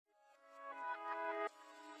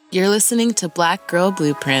You're listening to Black Girl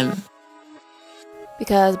Blueprint.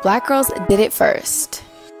 Because Black girls did it first.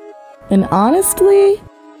 And honestly,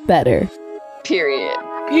 better. Period.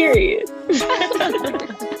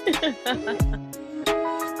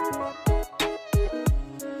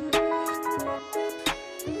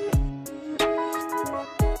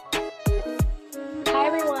 Hi,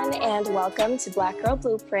 everyone, and welcome to Black Girl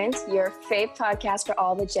Blueprint, your fave podcast for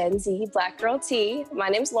all the Gen Z Black Girl tea. My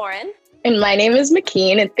name's Lauren. And my name is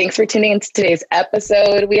McKeen, and thanks for tuning into today's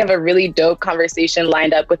episode. We have a really dope conversation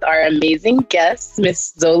lined up with our amazing guest,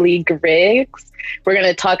 Miss Zolee Griggs. We're going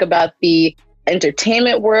to talk about the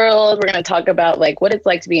entertainment world. We're going to talk about what it's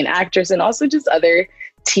like to be an actress and also just other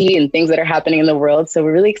tea and things that are happening in the world. So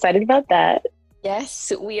we're really excited about that.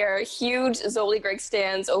 Yes, we are huge Zolee Griggs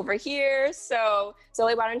stands over here. So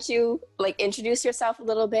Zolee, why don't you introduce yourself a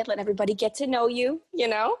little bit, let everybody get to know you,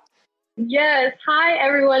 Yes. Hi,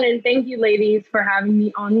 everyone. And thank you, ladies, for having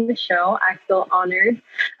me on the show. I feel honored.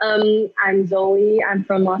 I'm Zolee. I'm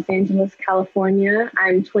from Los Angeles, California.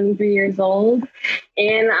 I'm 23 years old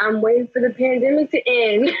and I'm waiting for the pandemic to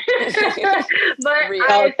end. But I think we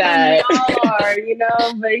all are,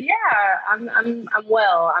 but yeah, I'm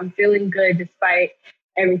well. I'm feeling good despite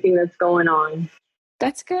everything that's going on.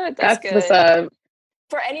 That's good. That's good. What's up.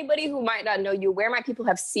 For anybody who might not know you, where might people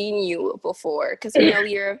have seen you before? Because we know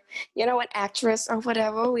you're, an actress or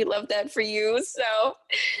whatever. We love that for you. So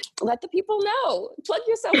let the people know. Plug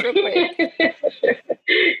yourself real quick.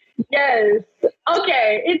 Yes.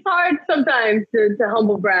 Okay. It's hard sometimes to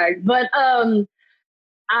humble brag, but I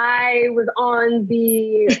was on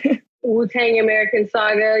the Wu-Tang American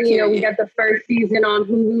Saga. We got the first season on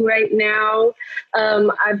Hulu right now.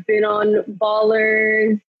 I've been on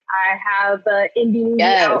Ballers. I have an indie movie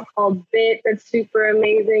out called Bit that's super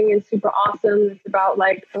amazing and super awesome. It's about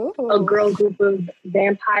a girl group of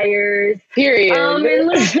vampires. Period. And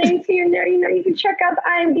little things here and there. You can check out the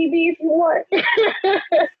IMDb if you want.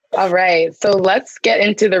 All right. So let's get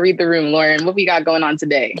into the Read the Room, Lauren. What we got going on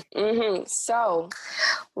today? So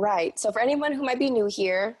for anyone who might be new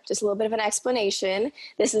here, just a little bit of an explanation.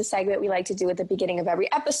 This is a segment we like to do at the beginning of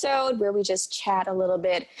every episode where we just chat a little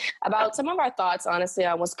bit about some of our thoughts, honestly,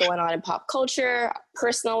 on what's going on in pop culture,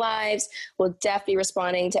 personal lives. We'll definitely be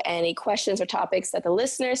responding to any questions or topics that the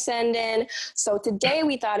listeners send in. So today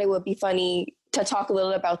we thought it would be funny to talk a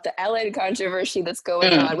little about the Ellen controversy that's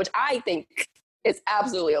going on, which I think is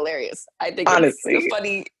absolutely hilarious. I think honestly, it's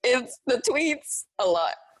funny. It's the tweets a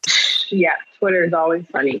lot. Yeah, Twitter is always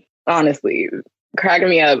funny. Honestly, cracking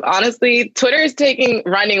me up. Honestly, Twitter is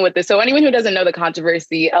running with this. So anyone who doesn't know the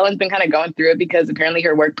controversy, Ellen's been kind of going through it because apparently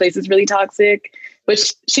her workplace is really toxic,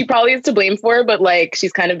 which she probably is to blame for, but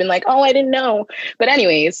she's kind of been oh, I didn't know. But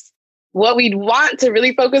anyways, what we'd want to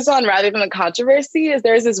really focus on rather than the controversy is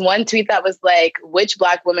there's this one tweet that was which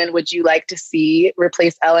Black woman would you like to see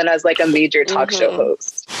replace Ellen as a major talk show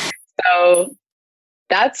host? So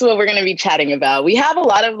that's what we're going to be chatting about. We have a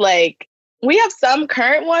lot of we have some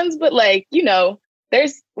current ones, but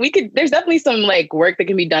there's definitely some work that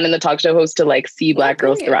can be done in the talk show host to see Black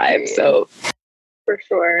girls thrive. So for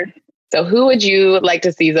sure. So who would you like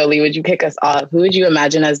to see, Zolee? Would you kick us off? Who would you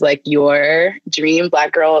imagine as your dream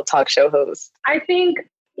Black girl talk show host? I think,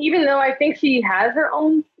 even though I think she might have her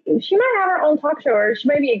own talk show, or she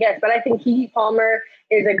might be a guest, but I think Keke Palmer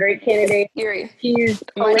is a great candidate. She's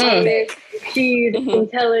hilarious. She's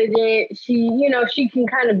intelligent. She can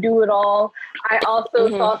kind of do it all. I also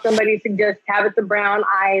saw somebody suggest Tabitha Brown.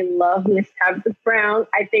 I love Miss Tabitha Brown.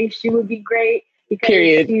 I think she would be great. Because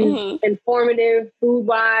she's informative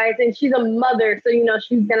food-wise, and she's a mother, so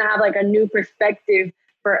she's gonna have a new perspective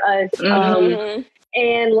for us.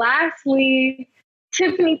 And lastly,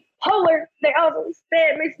 Tiffany Pollard. They also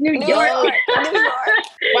said Miss New York.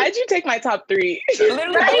 Why'd you take my top three?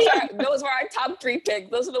 Literally, those were our top three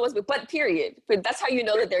picks. Those are the ones. But period. But that's how you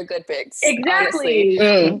know that they're good picks. Exactly.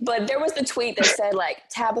 But there was the tweet that said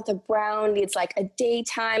Tabitha Brown needs a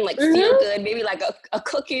daytime feel good, maybe a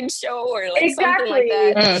cooking show or something like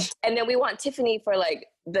that. And then we want Tiffany for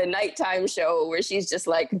the nighttime show where she's just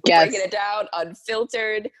breaking it down,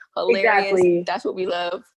 unfiltered, hilarious. Exactly. That's what we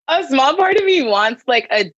love. A small part of me wants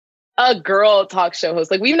a girl talk show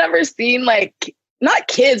host. We've never seen not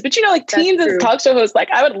kids, but teens as talk show hosts.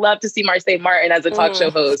 I would love to see Marseille Martin as a talk show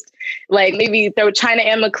host. Maybe throw China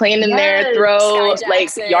Anne McClain in there, throw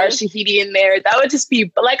Yara Shahidi in there. That would just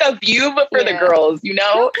be a view, but for the girls,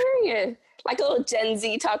 No, period. A little Gen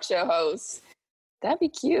Z talk show host. That'd be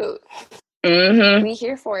cute. We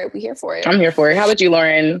here for it. I'm here for it. How about you,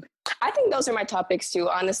 Lauren? I think those are my topics too,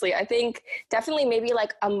 honestly. I think definitely maybe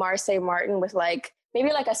a Marseille Martin with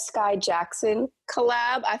maybe like a Sky Jackson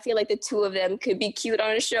collab. I feel like the two of them could be cute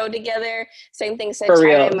on a show together. Same thing said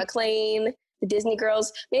China and McClain, the Disney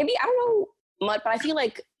girls. Maybe, I don't know much, but I feel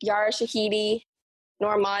like Yara Shahidi,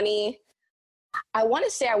 Normani. I want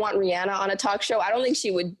to say I want Rihanna on a talk show. I don't know if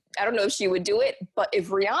she would do it, but if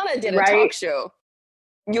Rihanna did a talk show,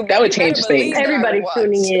 that would change things. Everybody's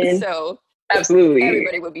tuning in. So absolutely.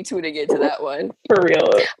 Everybody would be tuning into that one. For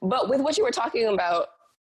real. But with what you were talking about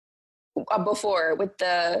before with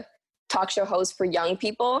the talk show host for young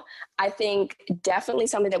people, I think definitely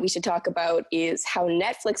something that we should talk about is how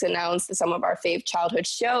Netflix announced that some of our fave childhood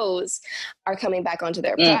shows are coming back onto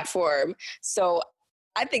their platform. So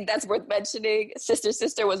I think that's worth mentioning. Sister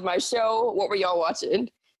Sister was my show. What were y'all watching?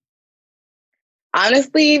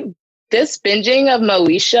 Honestly, this binging of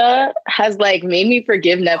Moesha has like made me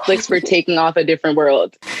forgive Netflix for taking off A Different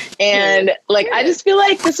World. And like, I just feel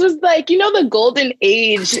like this was like, you know, the golden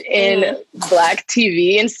age in Black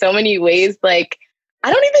TV in so many ways. Like,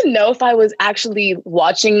 I don't even know if I was actually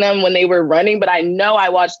watching them when they were running, but I know I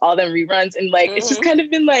watched all them reruns. And like, it's just kind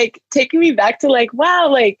of been like taking me back to like, wow,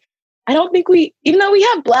 like, I don't think even though we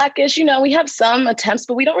have Blackish, you know, we have some attempts,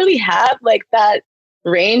 but we don't really have like that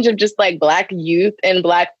range of just like Black youth and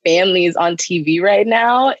Black families on TV right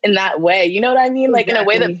now in that way. You know what I mean? Like in a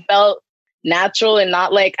way that felt natural and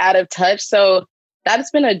not like out of touch. So that's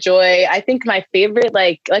been a joy. I think my favorite,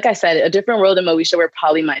 like I said, A Different World and Moesha were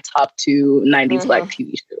probably my top two 90s Black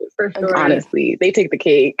TV shows. For sure. Honestly, they take the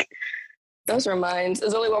cake. Those were mine.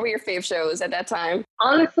 Zolee, what were your fave shows at that time?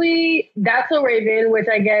 Honestly, That's So Raven, which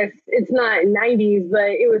I guess it's not 90s, but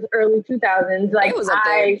it was early 2000s. Like, it was up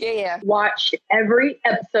there. I watched every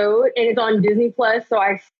episode, and it's on Disney Plus, so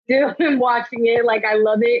I still am watching it. Like, I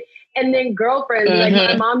love it. And then Girlfriends. Like,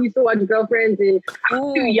 my mom used to watch Girlfriends, and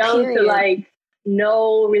I'm too young to, like,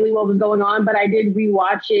 know really what was going on, but I did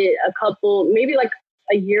rewatch it maybe like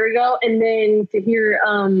a year ago, and then to hear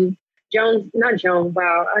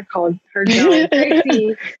I called her Jones.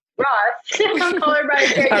 Tracy Ross. I'm calling her by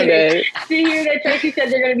Tracy. To hear that Tracy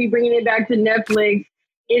said they're going to be bringing it back to Netflix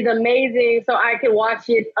is amazing, so I can watch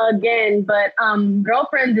it again. But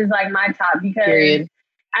Girlfriends is like my top because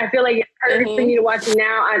I feel like it's perfect for me to watch it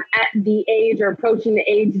now. I'm at the age or approaching the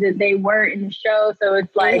age that they were in the show, so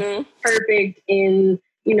it's like perfect in,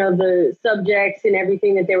 you know, the subjects and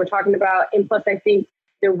everything that they were talking about. And plus, I think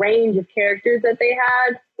the range of characters that they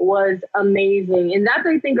had was amazing. And that's,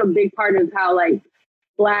 I think, a big part of how, like,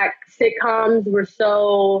 Black sitcoms were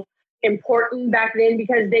so important back then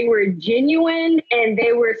because they were genuine and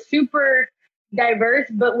they were super diverse,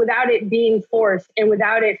 but without it being forced and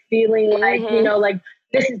without it feeling like, you know, like,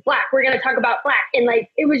 this is Black, we're going to talk about Black. And,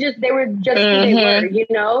 like, it was just, they were just who they were, you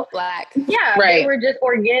know? Black. Yeah, they were just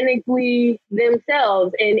organically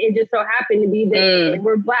themselves. And it just so happened to be that they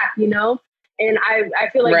were Black, you know? And I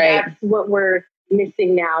feel like that's what we're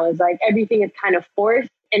missing now is like everything is kind of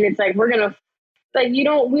forced, and it's like we're gonna like we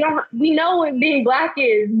know what being Black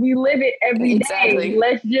is. We live it every day.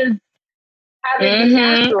 Let's just have it be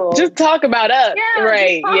natural. Just talk about us. Yeah,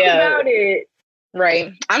 just talk about it.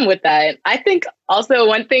 Right. I'm with that. I think also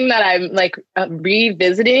one thing that I'm like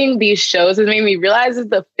revisiting these shows has made me realize is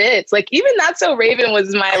the fits. Like even That's So Raven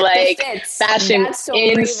was my like fashion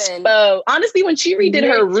inspo. Honestly, when she redid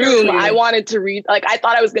her room, I wanted to I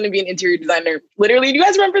thought I was going to be an interior designer. Literally, do you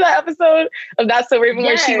guys remember that episode of That's So Raven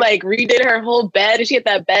where she like redid her whole bed and she had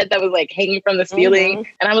that bed that was like hanging from the ceiling?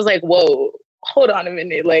 And I was like, whoa, hold on a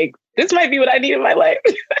minute. Like, this might be what I need in my life.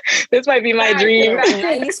 This might be my dream.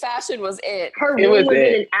 90s fashion was it. Her room was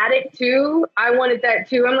in an attic too. I wanted that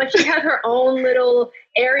too. I'm like, she has her own little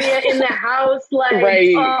area in the house. Like,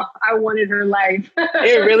 oh, I wanted her life.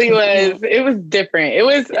 It really was. It was different. It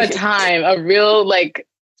was a time, a real like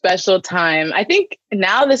special time. I think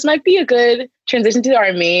now this might be a good transition to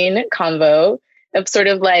our main convo of sort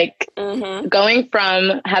of like going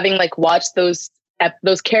from having like watched those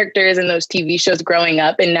characters and those TV shows growing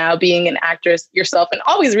up and now being an actress yourself and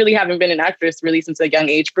always really having been an actress really since a young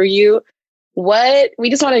age for you. We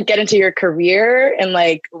just want to get into your career and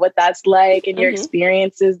like what that's like and your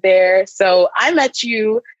experiences there. So I met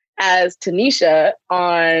you as Tanisha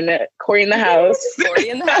on Corey in the House.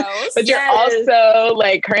 But you're also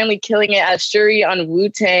like currently killing it as Shuri on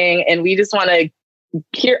Wu-Tang. And we just want to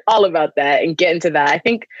hear all about that and get into that. I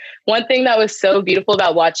think one thing that was so beautiful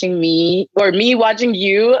about watching me watching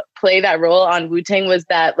you play that role on Wu-Tang was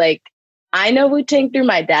that like I know Wu-Tang through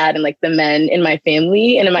my dad and like the men in my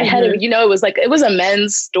family, and in my head, you know, it was a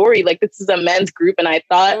men's story. Like this is a men's group, and I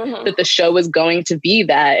thought that the show was going to be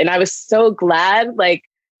that, and I was so glad like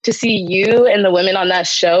to see you and the women on that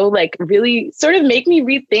show like really sort of make me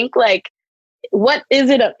rethink like what is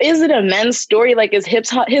it? Is it a men's story? Like, is hip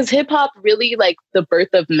hop really like the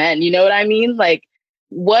birth of men? You know what I mean? Like,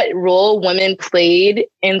 what role women played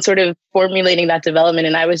in sort of formulating that development.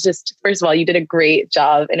 And I was just, first of all, you did a great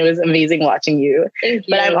job and it was amazing watching you. Thank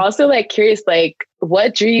you. But I'm also like curious, like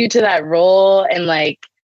what drew you to that role and like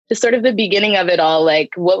just sort of the beginning of it all? Like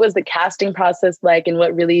what was the casting process like and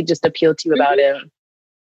what really just appealed to you about him?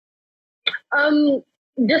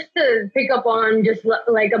 Just to pick up on just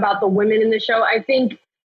like about the women in the show, I think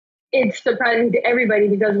it's surprising to everybody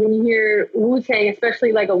because when you hear Wu-Tang,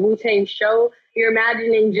 especially like a Wu-Tang show, you're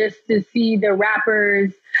imagining just to see the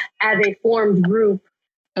rappers as a formed group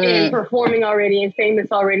and performing already and famous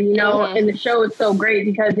already, you know, and the show is so great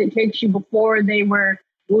because it takes you before they were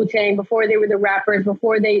Wu-Tang, before they were the rappers,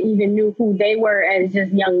 before they even knew who they were as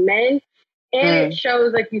just young men. And it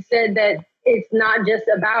shows, like you said, that it's not just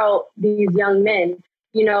about these young men.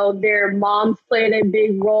 You know, their moms played a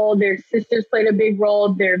big role, their sisters played a big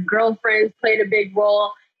role, their girlfriends played a big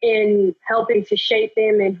role in helping to shape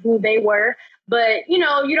them and who they were. But, you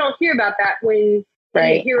know, you don't hear about that when in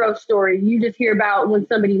a hero story. You just hear about when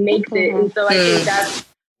somebody makes it. And so I think that's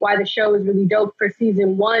why the show is really dope for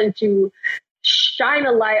season 1, to shine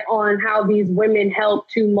a light on how these women help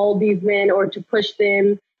to mold these men or to push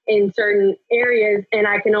them in certain areas. And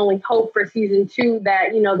I can only hope for season 2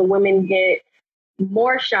 that, you know, the women get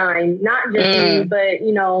more shine, not just me, but,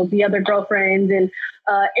 you know, the other girlfriends and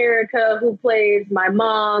Erica, who plays my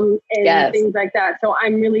mom and things like that. So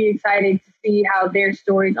I'm really excited to see how their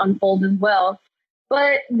stories unfold as well.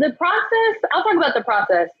 But the process, I'll talk about the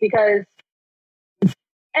process because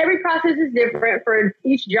every process is different for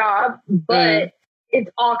each job, but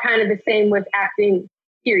it's all kind of the same with acting,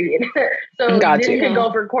 period. So this could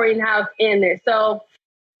go for Courtney House and this. So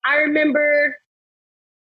I remember,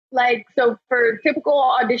 like, so for typical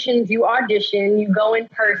auditions, you audition, you go in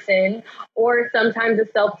person, or sometimes a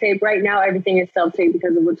self-tape. Right now, everything is self-tape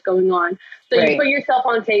because of what's going on. So you put yourself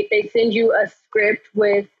on tape. They send you a script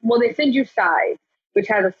they send you size, which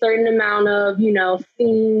has a certain amount of, you know,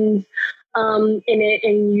 scenes in it,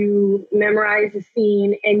 and you memorize the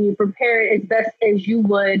scene and you prepare it as best as you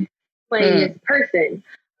would playing this person.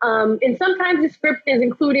 And sometimes the script is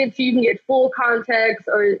included so you can get full context,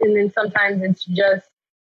 and then sometimes it's just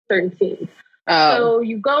certain scenes. So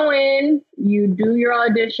you go in, you do your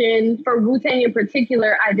audition. For Wu-Tang in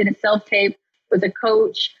particular, I did a self-tape with a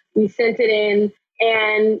coach. We sent it in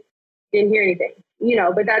and didn't hear anything, you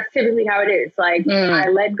know, but that's typically how it is. Like I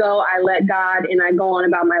let go, I let God, and I go on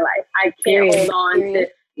about my life. I can't hold on to,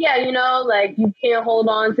 you know, like you can't hold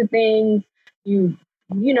on to things. You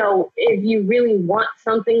know, if you really want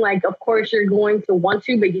something, like, of course you're going to want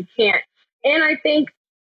to, but you can't. And I think,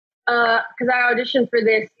 because I auditioned for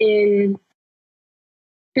this in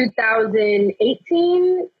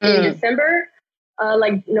 2018 in December,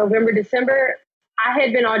 like November, December. I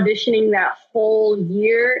had been auditioning that whole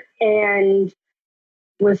year and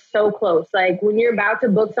was so close. Like when you're about to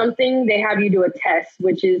book something, they have you do a test,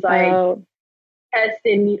 which is like test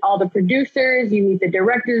and meet all the producers, you meet the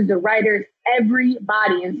directors, the writers,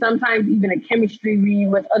 everybody, and sometimes even a chemistry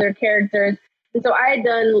read with other characters. And so I had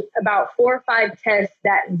done about 4 or 5 tests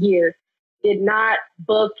that year, did not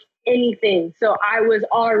book anything. So I was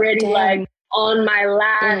already like on my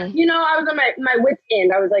last, you know, I was on my wit's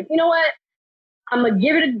end. I was like, you know what? I'm going to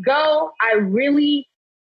give it a go. I really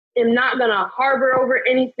am not going to harbor over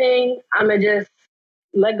anything. I'm going to just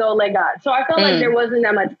let go, let God. So I felt like there wasn't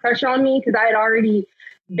that much pressure on me because I had already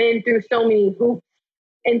been through so many hoops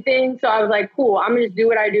and things. So I was like, cool, I'm gonna just do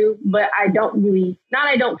what I do, but I don't really, not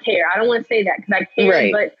I don't care. I don't want to say that because I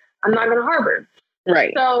care, but I'm not gonna harbor.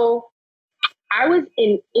 Right. So I was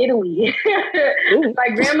in Italy. My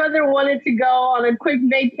grandmother wanted to go on a quick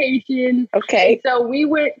vacation. Okay. And so we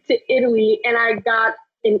went to Italy and I got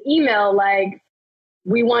an email like,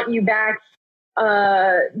 we want you back.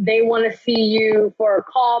 They want to see you for a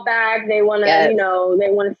call back. They want to, you know, they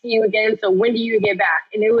want to see you again. So when do you get back?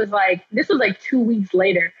 And it was like, this was like 2 weeks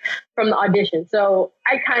later from the audition. So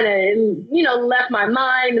I kind of, you know, left my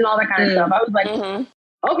mind and all that kind of stuff. I was like,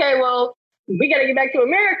 okay, well, we got to get back to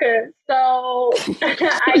America. So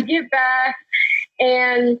I get back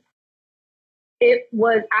and it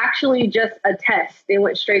was actually just a test. They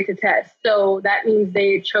went straight to test. So that means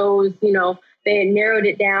they chose, you know, they had narrowed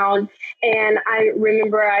it down. And I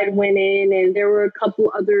remember I went in and there were a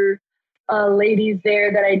couple other ladies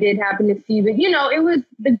there that I did happen to see. But, you know, it was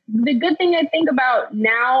the good thing I think about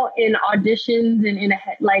now in auditions and in a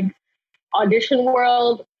like audition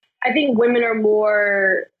world. I think women are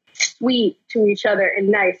more sweet to each other and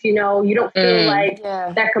nice. You know, you don't feel like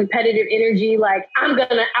that competitive energy. Like, I'm going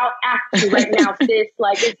to outact you right now, sis.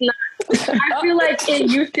 Like, it's not. I feel like it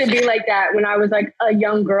used to be like that when I was like a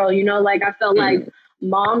young girl, you know, like I felt like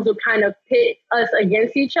moms would kind of pit us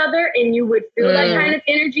against each other, and you would feel that kind of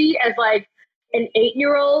energy as like an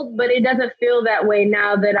 8-year-old, but it doesn't feel that way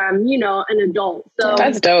now that I'm, you know, an adult. So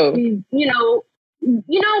that's dope. We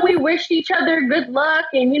wish each other good luck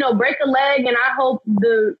and, you know, break a leg. And I hope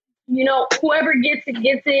whoever gets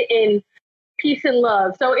it and peace and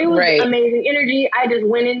love. So it was amazing energy. I just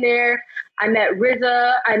went in there. I met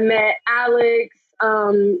RZA. I met Alex,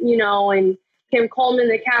 and Kim Coleman,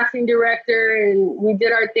 the casting director, and we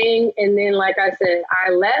did our thing. And then, like I said,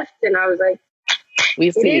 I left and I was like,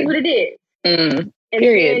 it is what it is. And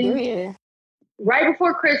Period. Right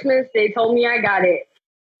before Christmas, they told me I got it.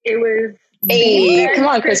 It was come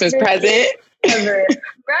on, Christmas present ever,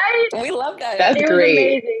 right? We love that. That's great.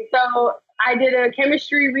 Was amazing. So I did a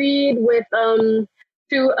chemistry read with 2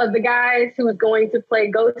 of the guys who was going to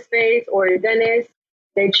play Ghostface or Dennis.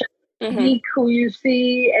 They chose Zeke, who you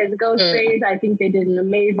see as Ghostface. I think they did an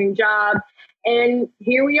amazing job. And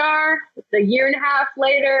here we are, a year and a half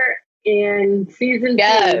later in season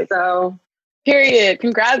 2. So, period.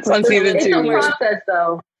 Congrats on season 2. It's a process,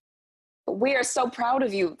 though. We are so proud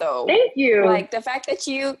of you, though. Thank you. Like, the fact that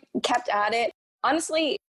you kept at it.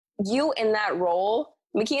 Honestly, you in that role,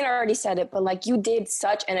 McKean already said it, but like, you did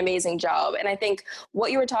such an amazing job. And I think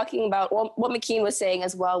what you were talking about, what McKean was saying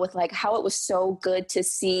as well, with like how it was so good to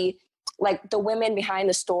see like the women behind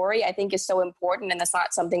the story, I think is so important. And that's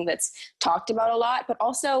not something that's talked about a lot, but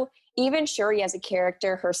also even Shuri as a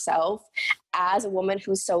character herself, as a woman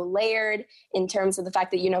who's so layered in terms of the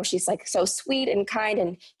fact that, you know, she's like so sweet and kind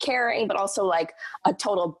and caring, but also like a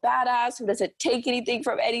total badass who doesn't take anything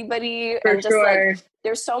from anybody. And just like,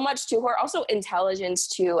 there's so much to her. Also intelligence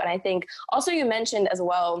too. And I think also you mentioned as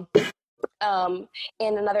well in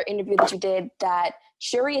another interview that you did that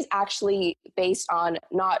Shuri is actually based on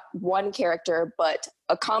not one character, but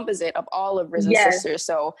a composite of all of RZA's sisters.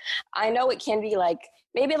 So I know it can be like,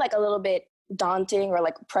 maybe like a little bit daunting or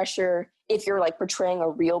like pressure if you're like portraying a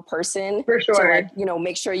real person to like, you know,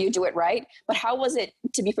 make sure you do it right. But how was it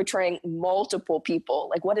to be portraying multiple people?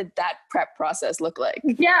 Like, what did that prep process look like?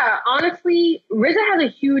 Yeah, honestly, RZA has a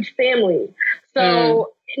huge family.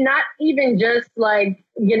 So not even just like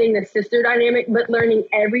getting the sister dynamic, but learning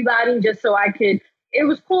everybody just so I could, it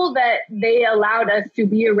was cool that they allowed us to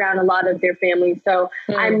be around a lot of their family. So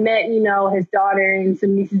I met, you know, his daughter and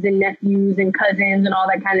some nieces and nephews and cousins and all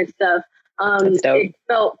that kind of stuff. It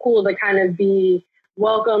felt cool to kind of be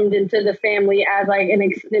welcomed into the family as like an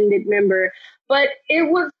extended member. But it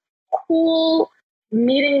was cool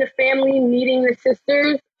meeting the family, meeting the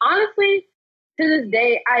sisters. Honestly, to this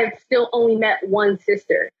day, I've still only met one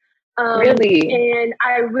sister. Really? And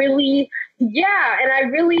I really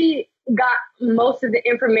got most of the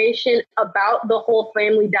information about the whole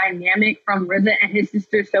family dynamic from RZA and his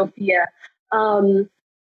sister Sophia,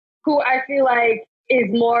 who I feel like is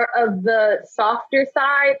more of the softer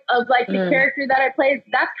side of like the character that I played.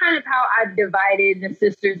 That's kind of how I've divided the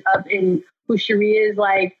sisters up in who Shuri is.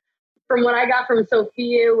 Like, from what I got from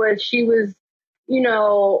Sophia was she was, you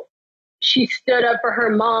know, she stood up for her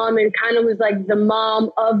mom and kind of was like the mom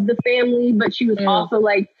of the family, but she was also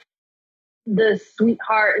like the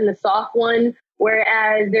sweetheart and the soft one.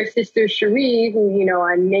 Whereas their sister Cherie, who, you know,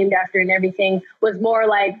 I'm named after and everything, was more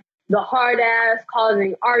like the hard ass,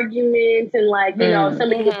 causing arguments, and like, you know,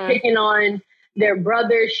 somebody was picking on their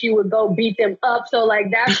brother, she would go beat them up. So like,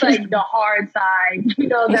 that's like the hard side, you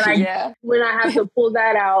know, that I, when I have to pull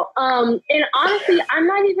that out. And honestly, I'm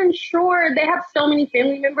not even sure. They have so many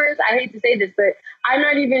family members. I hate to say this, but I'm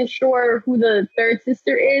not even sure who the third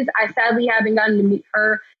sister is. I sadly haven't gotten to meet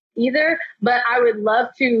her either, but I would love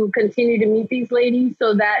to continue to meet these ladies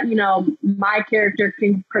so that, you know, my character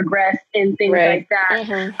can progress and things like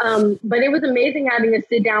that. But it was amazing having to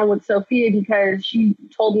sit down with Sophia because she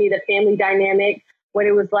told me the family dynamic, what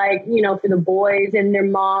it was like, you know, for the boys and their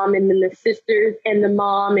mom, and then the sisters and the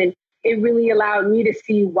mom. And it really allowed me to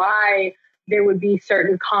see why there would be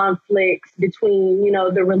certain conflicts between, you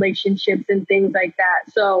know, the relationships and things like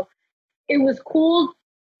that. So it was cool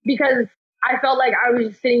because I felt like I was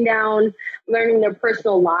just sitting down learning their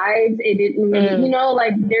personal lives. It didn't really, you know,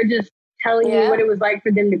 like they're just telling me what it was like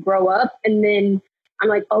for them to grow up. And then I'm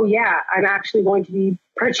like, oh yeah, I'm actually going to be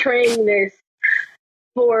portraying this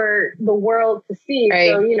for the world to see.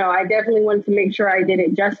 So, you know, I definitely wanted to make sure I did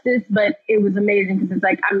it justice, but it was amazing because it's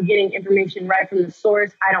like, I'm getting information right from the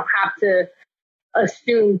source. I don't have to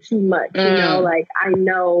assume too much, you know, like I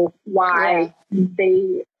know why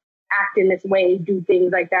they act in this way, do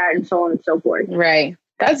things like that, and so on and so forth. Right.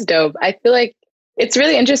 That's dope. I feel like it's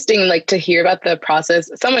really interesting, like, to hear about the process.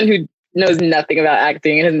 Someone who knows nothing about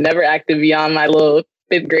acting and has never acted beyond my little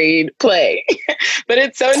 5th grade play. But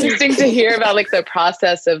it's so interesting to hear about, like, the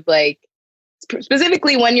process of, like,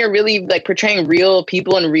 specifically when you're really, like, portraying real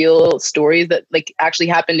people and real stories that, like, actually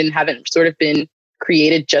happened and haven't sort of been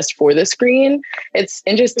created just for the screen. It's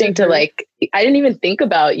interesting to, like, I didn't even think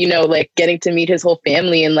about, you know, like, getting to meet his whole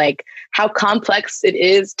family and, like, how complex it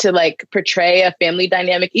is to, like, portray a family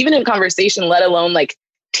dynamic, even in conversation, let alone, like,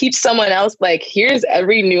 teach someone else, like, here's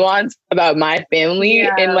every nuance about my family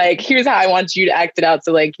and, like, here's how I want you to act it out.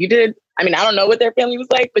 So, like, you did, I mean, I don't know what their family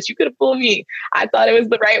was like, but you could have fooled me. I thought it was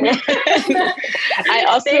the right one. I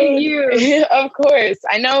also, thank you. Of course,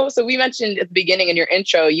 I know. So we mentioned at the beginning in your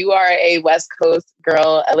intro, you are a West Coast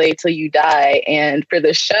girl, LA till you die. And for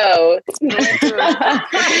the show, you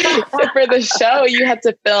had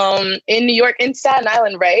to film in New York, in Staten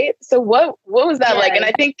Island, right? So what was that like? And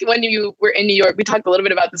I think when you were in New York, we talked a little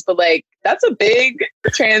bit about this, but, like, that's a big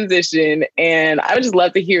transition. And I would just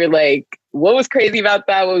love to hear, like, what was crazy about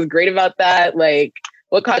that? What was great about that? Like,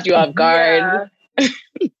 what caught you off guard? Yeah,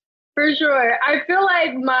 for sure. I feel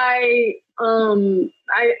like my, I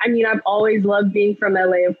mean, I've always loved being from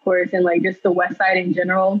LA, of course, and, like, just the West Side in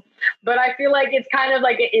general. But I feel like it's kind of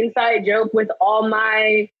like an inside joke with all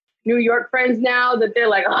my New York friends now that they're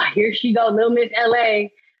like, oh, here she go, Little Miss LA.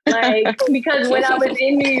 Like, because when I was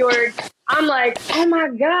in New York, I'm like, oh my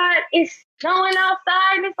God, it's snowing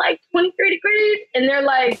outside and it's like 23 degrees. And they're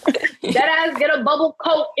like, that ass, get a bubble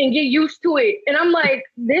coat and get used to it. And I'm like,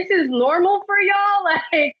 this is normal for y'all?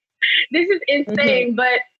 Like, this is insane.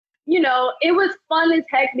 But, you know, it was fun as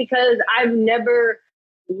heck because I've never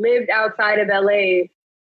lived outside of LA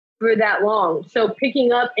for that long. So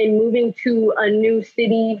picking up and moving to a new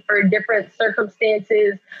city for different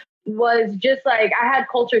circumstances was just like, I had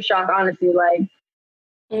culture shock, honestly. Like,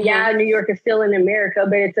 yeah, New York is still in America,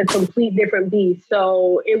 but it's a complete different beast.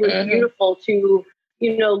 So it was beautiful to,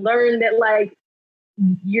 you know, learn that, like,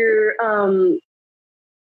 your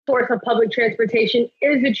source of public transportation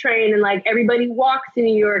is a train, and, like, everybody walks in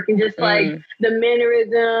New York, and just like the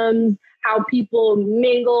mannerisms, how people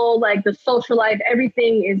mingle, like the social life,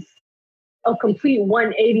 everything is a complete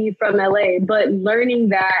 180 from LA. But learning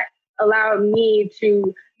that allowed me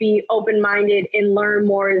to be open-minded and learn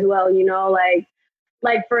more as well, you know,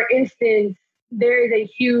 like for instance, there is a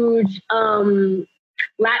huge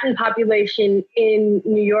Latin population in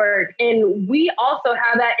New York, and we also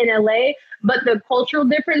have that in LA, but the cultural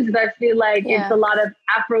difference is I feel like it's a lot of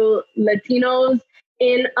Afro Latinos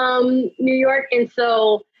in New York. And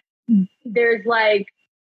so there's, like,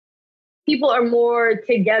 people are more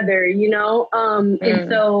together, you know? And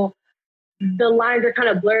so the lines are kind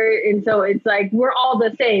of blurred. And so it's like, we're all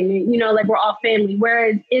the same, you know, like, we're all family.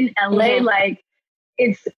 Whereas in LA, like,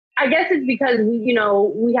 I guess it's because, you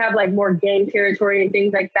know, we have, like, more gang territory and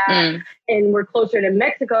things like that. And we're closer to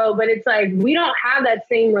Mexico, but it's like, we don't have that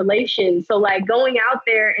same relation. So, like, going out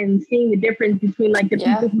there and seeing the difference between, like, the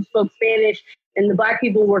people who spoke Spanish and the Black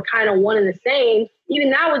people were kind of one and the same, even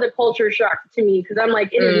that was a culture shock to me. Cause I'm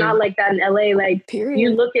like, it is not like that in LA. Like,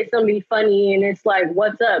 you look at somebody funny and it's like,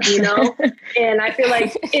 what's up, you know? And I feel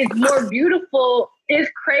like it's more beautiful. It's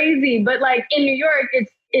crazy. But, like, in New York,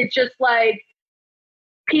 it's just like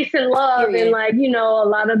peace and love. And, like, you know, a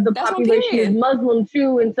lot of the population is Muslim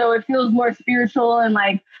too. And so it feels more spiritual and,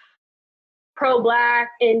 like,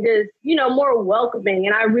 pro-Black and just, you know, more welcoming.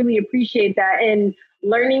 And I really appreciate that. And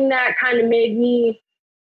learning that kind of made me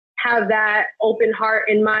have that open heart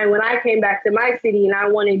and mind when I came back to my city, and I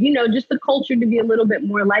wanted, you know, just the culture to be a little bit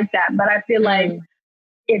more like that. But I feel like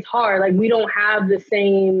it's hard. Like, we don't have the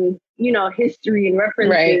same, you know, history and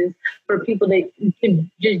references for people that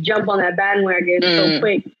can just jump on that bandwagon so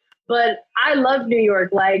quick. But I love New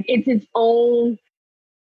York. Like, it's its own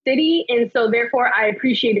city. And so therefore I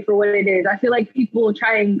appreciate it for what it is. I feel like people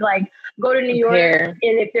try and, like, go to New York and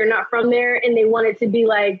if they're not from there and they want it to be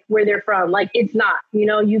like where they're from, like, it's not, you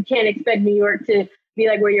know, you can't expect New York to be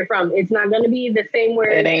like where you're from. It's not going to be the same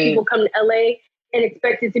where people come to LA and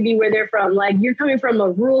expect it to be where they're from. Like, you're coming from a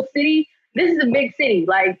rural city. This is a big city.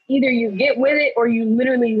 Like, either you get with it or you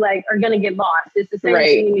literally, like, are going to get lost. It's the same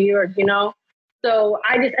thing in New York, you know? So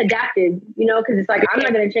I just adapted, you know, because it's like, I'm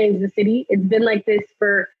not going to change the city. It's been like this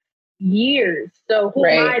for years. So who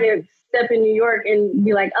am I to step in New York and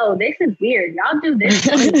be like, oh, this is weird. Y'all do this.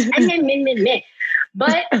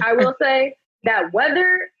 But I will say that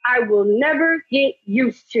weather I will never get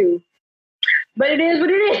used to. But it is what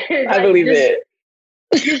it is. I believe it.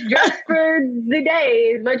 just dress for the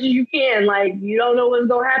day as much as you can. Like, you don't know what's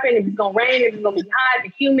going to happen, if it's going to rain, if it's going to be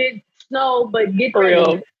hot, humid, snow, but get For ready.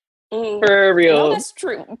 real. For real. No, that's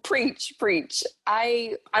true. Preach.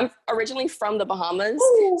 I'm originally from the Bahamas,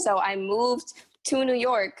 so I moved to New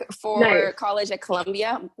York for college at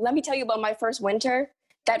Columbia. Let me tell you about my first winter.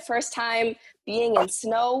 That first time being in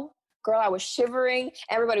snow, girl, I was shivering.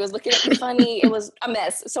 Everybody was looking at me funny. It was a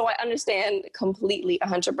mess. So I understand completely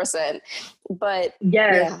 100%. But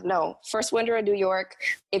yeah, no, first winter in New York,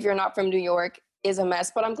 if you're not from New York, is a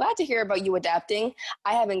mess. But I'm glad to hear about you adapting.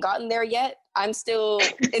 I haven't gotten there yet.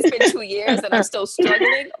 it's been 2 years and I'm still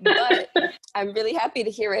struggling, but I'm really happy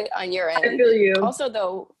to hear it on your end. I feel you. Also,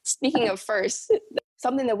 though, speaking of first,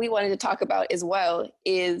 something that we wanted to talk about as well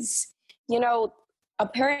is,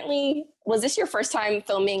 apparently, was this your first time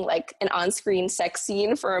filming like an on-screen sex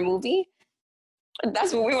scene for a movie?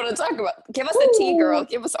 That's what we want to talk about. Give us the tea, girl.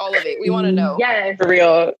 Give us all of it. We want to know. Yes. For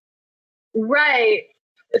real. Right.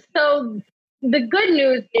 So the good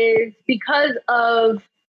news is, because of,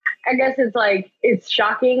 I guess it's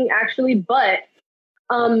shocking actually, but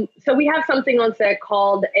so we have something on set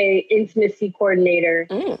called a intimacy coordinator,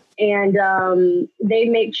 and they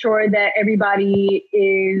make sure that everybody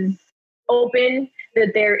is open,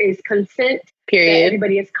 that there is consent, period, that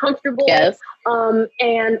everybody is comfortable. Yes.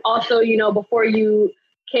 And also, before you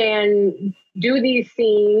can do these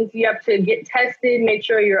scenes, you have to get tested, make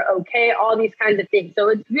sure you're okay, all these kinds of things.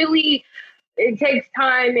 So it takes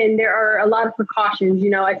time, and there are a lot of precautions.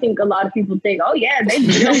 I think a lot of people think, oh yeah, they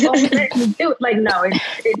don't go and do it. Like, no,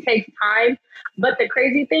 it takes time. But the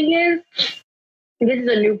crazy thing is, this is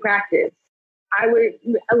a new practice. I would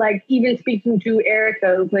even speaking to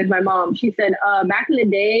Erica, who plays my mom, she said, back in the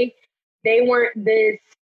day, they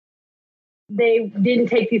didn't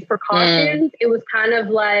take these precautions. It was kind of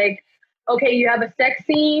like, okay, you have a sex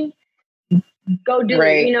scene, go do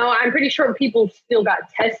it. I'm pretty sure people still got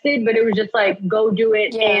tested, but it was just like, go do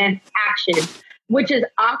it and action, which is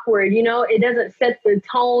awkward. It doesn't set the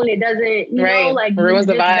tone. It doesn't, ruins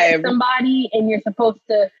the vibe. Somebody and you're supposed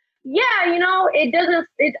to, it doesn't,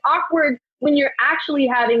 it's awkward when you're actually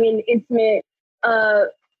having an intimate,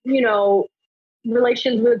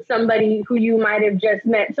 relations with somebody who you might have just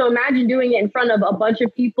met. So imagine doing it in front of a bunch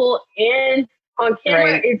of people and on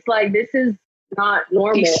camera. It's like, this is not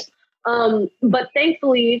normal. But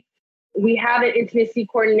thankfully, we have an intimacy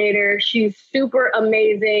coordinator. She's super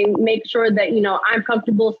amazing. Make sure that, I'm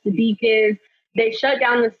comfortable, Sadiq is. They shut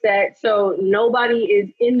down the set, so nobody is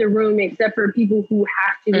in the room except for people who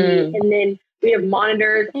have to be. And then we have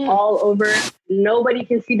monitors all over. Nobody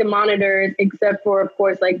can see the monitors except for, of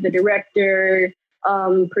course, like the director,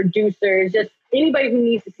 producers, just anybody who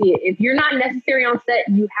needs to see it. If you're not necessary on set,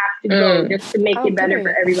 you have to go just to make it better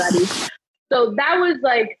for everybody. So that was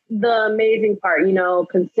like the amazing part,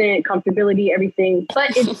 consent, comfortability, everything.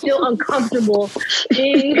 But it's still uncomfortable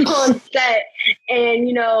being on set. And,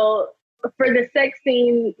 for the sex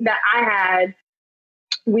scene that I had,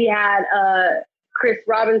 we had Chris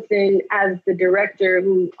Robinson as the director,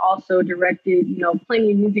 who also directed,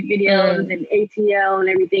 plenty of music videos and ATL and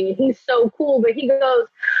everything. And he's so cool. But he goes,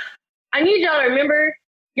 I need y'all to remember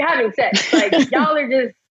you're having sex. Like, y'all are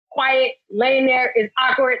just quiet, laying there, is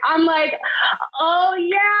awkward. I'm like, oh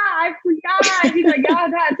yeah, I forgot. He's like, y'all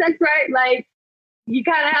have had sex, right? Like, you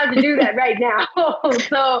kind of have to do that right now.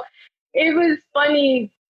 So it was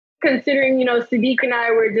funny, considering, Sadiq and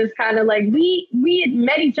I were just kind of like, we had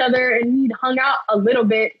met each other and we'd hung out a little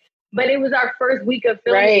bit, but it was our first week of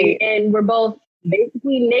filming and we're both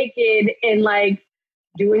basically naked and like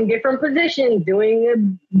doing different positions,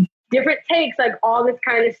 doing different takes, like all this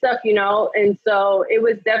kind of stuff, And so it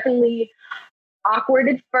was definitely awkward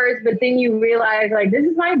at first, but then you realize like, this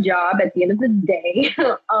is my job at the end of the day.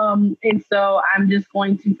 And so I'm just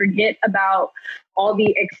going to forget about all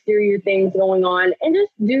the exterior things going on and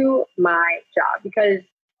just do my job, because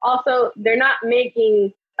also they're not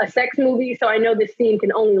making a sex movie. So I know this scene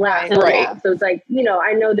can only last. So it's like,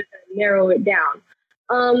 I know they're going to narrow it down.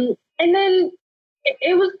 And then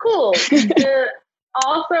it was cool.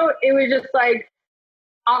 Also, it was just like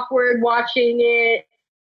awkward watching it,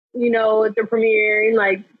 at the premiere, and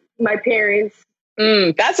like my parents.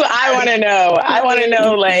 That's what I want to know. I want to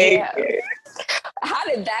know, like, how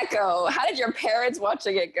did that go? How did your parents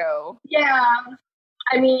watching it go? Yeah,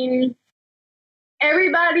 I mean,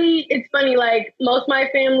 everybody, it's funny, like most of my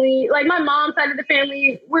family, like my mom's side of the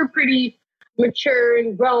family, we're pretty mature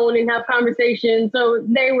and grown and have conversations. So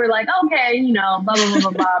they were like, okay, blah, blah, blah,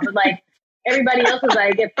 blah, blah. But like, everybody else was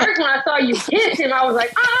like, at first when I saw you kiss him, I was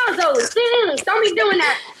like, Zolee, don't be doing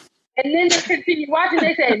that. And then they continued watching.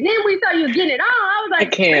 They said, then we saw you getting it on. I was like, I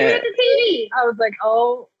can't. bring it to TV. I was like,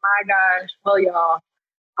 oh my gosh. Well, y'all,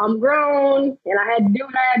 I'm grown and I had to do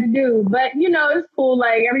what I had to do. But, you know, it's cool.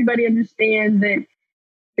 Like, everybody understands that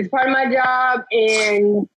it's part of my job,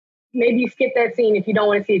 and maybe skip that scene if you don't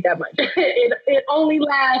want to see it that much. It only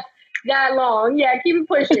lasts that long. Yeah, keep it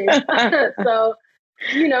pushing. So,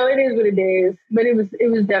 you know, it is what it is. But it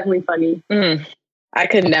was definitely funny. I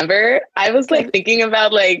could never. I was like thinking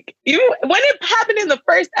about like, even when it happened in the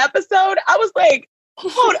first episode, I was like,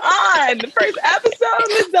 hold on, the first episode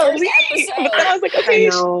with Zolee. But then I was like, okay,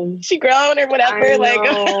 she grown or whatever. Like,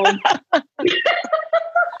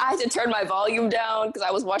 I had to turn my volume down because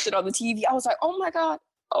I was watching it on the TV. I was like, oh my God.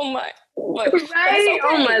 Oh my. But right? Okay.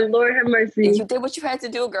 Oh my Lord, have mercy. You did what you had to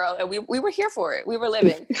do, girl. And we were here for it. We were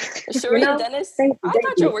living. Sheree and Dennis, I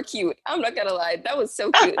thought y'all were cute. I'm not going to lie. That was so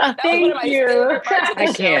cute. That was one of my favorite parts of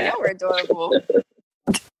the show. Y'all were adorable.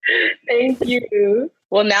 Thank you.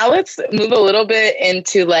 Well, now let's move a little bit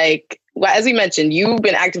into like, well, as we mentioned, you've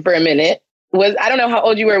been acting for a minute. I don't know how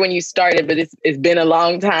old you were when you started, but it's been a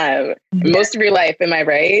long time. Most of your life, am I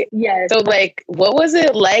right? Yes. So like, what was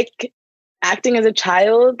it like acting as a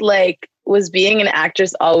child? Like, was being an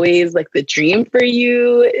actress always like the dream for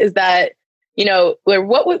you? Is that, you know,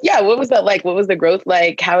 what was that like? What was the growth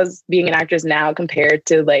like? How is being an actress now compared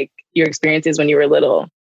to like your experiences when you were little?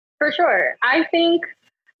 For sure. I think,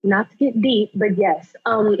 not to get deep, but yes.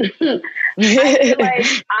 I feel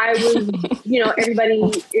like I was, you know, everybody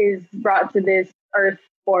is brought to this earth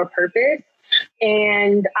for a purpose.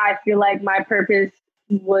 And I feel like my purpose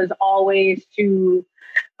was always to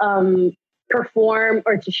perform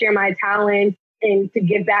or to share my talent and to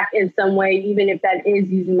give back in some way, even if that is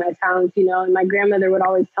using my talents, you know. And my grandmother would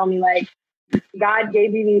always tell me, like, God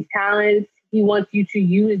gave you these talents. He wants you to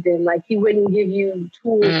use them. Like, he wouldn't give you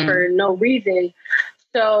tools for no reason.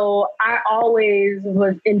 So I always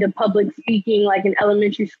was into public speaking. Like in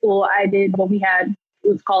elementary school, I did what it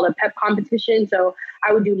was called a pep competition. So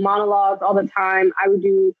I would do monologues all the time. I would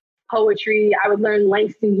do poetry. I would learn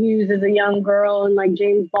Langston Hughes as a young girl and like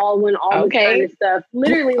James Baldwin, all this kind of stuff.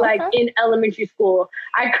 Literally like in elementary school,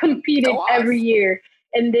 I competed every year.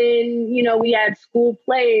 And then, you know, we had school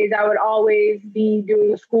plays. I would always be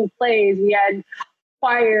doing the school plays. We had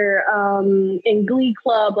choir and glee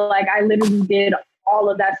club. Like I literally did all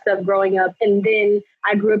of that stuff growing up. And then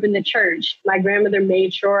I grew up in the church. My grandmother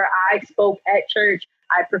made sure I spoke at church.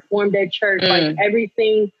 I performed at church. Like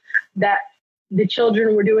everything that the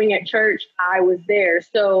children were doing at church, I was there.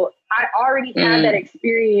 So I already had that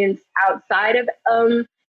experience outside of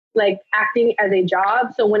like acting as a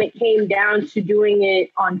job. So when it came down to doing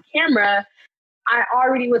it on camera, I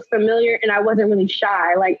already was familiar and I wasn't really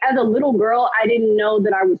shy. Like as a little girl, I didn't know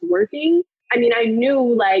that I was working. I mean, I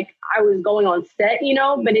knew like I was going on set, you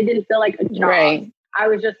know, but it didn't feel like a job. Right. I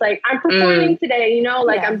was just like, I'm performing today, you know,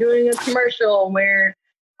 like I'm doing a commercial where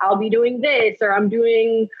I'll be doing this, or I'm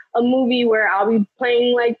doing a movie where I'll be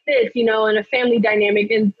playing like this, you know, and a family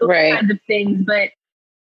dynamic and those kinds of things. But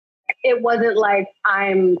it wasn't like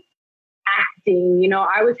I'm acting, you know,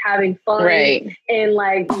 I was having fun and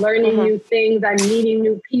like learning new things. I'm meeting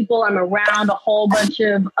new people. I'm around a whole bunch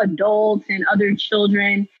of adults and other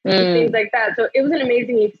children and things like that. So it was an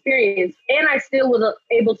amazing experience. And I still was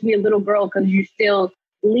able to be a little girl because you still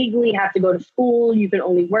legally have to go to school. You can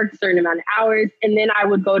only work a certain amount of hours. And then I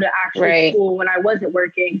would go to actual school when I wasn't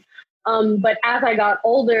working. But as I got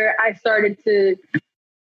older, I started to,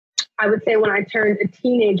 I would say when I turned a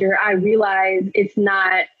teenager, I realized it's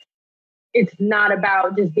not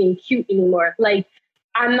about just being cute anymore. Like,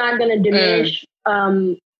 I'm not going to diminish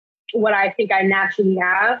what I think I naturally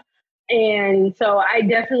have. And so I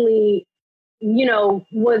definitely, you know,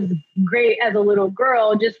 was great as a little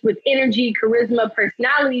girl, just with energy, charisma,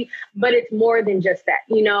 personality. But it's more than just that,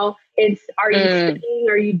 you know? It's, are you singing?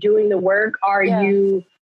 Are you doing the work? Are you,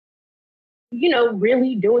 you know,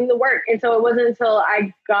 really doing the work? And so it wasn't until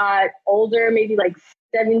I got older, maybe like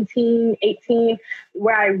 17, 18,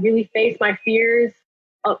 where I really faced my fears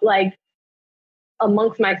like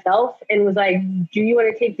amongst myself and was like, do you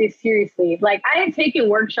want to take this seriously? Like I had taken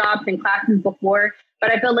workshops and classes before,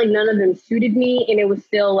 but I felt like none of them suited me. And it was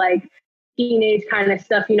still like teenage kind of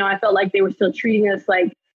stuff. You know, I felt like they were still treating us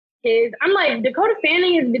like kids. I'm like, Dakota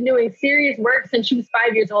Fanning has been doing serious work since she was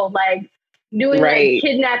 5 years old, like doing like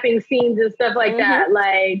kidnapping scenes and stuff like that.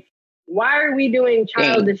 Like, why are we doing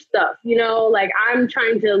childish stuff? You know, like I'm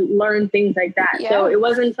trying to learn things like that. So it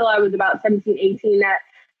wasn't until I was about 17, 18 that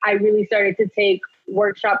I really started to take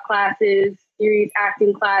workshop classes, serious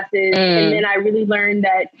acting classes. And then I really learned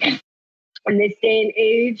that in this day and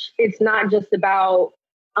age, it's not just about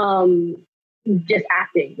just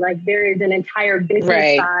acting. Like there is an entire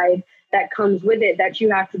business side that comes with it that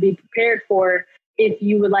you have to be prepared for if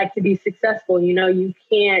you would like to be successful. You know, you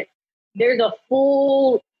can't, there's a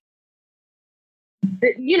full,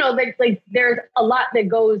 you know, like there's a lot that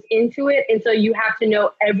goes into it. And so you have to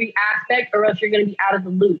know every aspect or else you're going to be out of the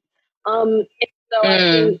loop. And so I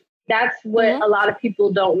think that's what a lot of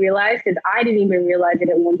people don't realize, because I didn't even realize it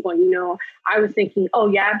at one point. You know, I was thinking, oh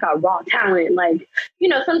yeah, I've got raw talent. Like, you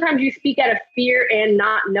know, sometimes you speak out of fear and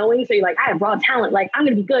not knowing. So you're like, I have raw talent. Like, I'm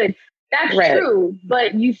going to be good. That's true.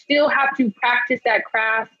 But you still have to practice that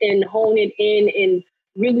craft and hone it in and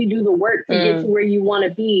really do the work to get to where you want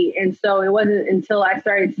to be. And so it wasn't until I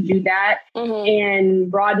started to do that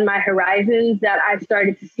and broaden my horizons that I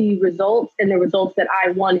started to see results, and the results that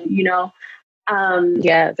I wanted, you know.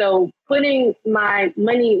 So putting my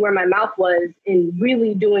money where my mouth was and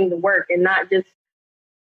really doing the work and not just,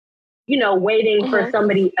 you know, waiting for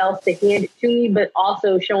somebody else to hand it to me, but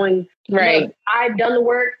also showing, look, I've done the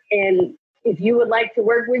work, and if you would like to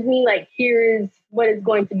work with me, like, here's what it's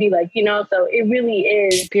going to be like, you know? So it really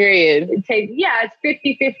is. Period. It takes,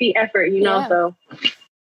 it's 50-50 effort, you know? So.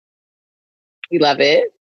 We love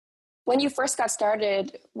it. When you first got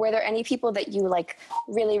started, were there any people that you like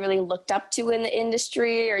really, really looked up to in the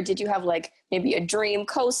industry? Or did you have like maybe a dream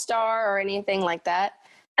co-star or anything like that?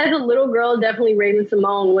 As a little girl, definitely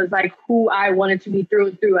Raven-Symoné was like who I wanted to be through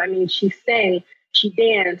and through. I mean, she sang, she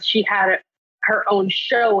danced, she had her own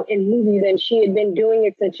show in movies, and she had been doing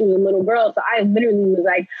it since she was a little girl. So I literally was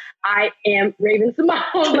like, I am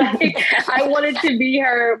Raven-Symoné. Like, I wanted to be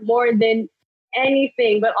her more than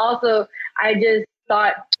anything, but also I just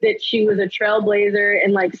thought that she was a trailblazer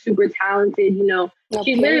and like super talented, you know.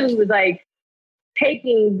 She literally was like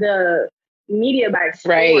taking the media by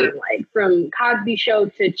storm, like from Cosby Show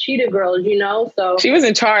to Cheetah Girls, you know. So she was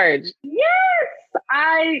in charge. Yes,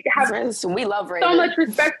 I have we love Raven. So much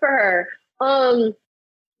respect for her.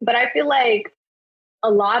 But I feel like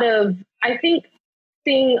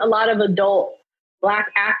seeing a lot of adult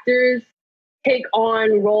Black actors take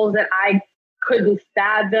on roles that I couldn't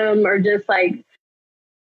fathom, or just like,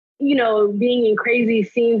 you know, being in crazy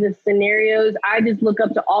scenes and scenarios. I just look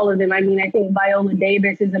up to all of them. I mean, I think Viola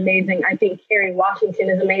Davis is amazing. I think Kerry Washington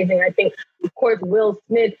is amazing. I think, of course, Will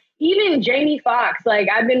Smith, even Jamie Foxx. Like,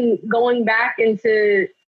 I've been going back into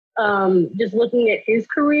just looking at his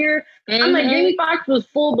career. I'm like, Jamie Foxx was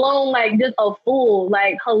full blown, like just a fool,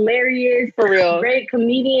 like hilarious, for real, great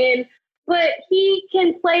comedian, but he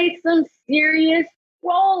can play some serious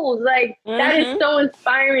roles. Like that is so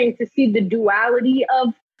inspiring to see the duality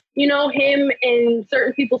of, you know, him and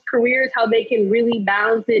certain people's careers, how they can really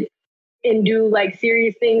balance it and do like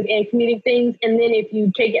serious things and comedic things. And then if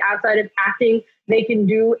you take it outside of acting, they can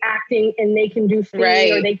do acting and they can do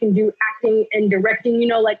singing, or they can do acting and directing, you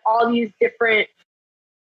know, like all these different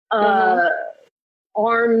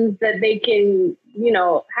arms that they can, you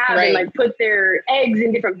know, have and like put their eggs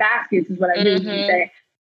in different baskets is what I really say.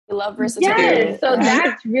 I love versatility. Yes, so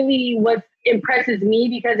that's really what impresses me,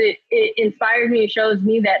 because it inspires me and shows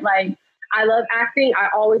me that like I love acting. I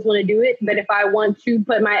always want to do it. But if I want to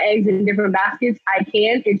put my eggs in different baskets, I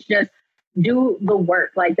can. It's just do the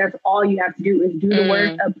work. Like that's all you have to do is do the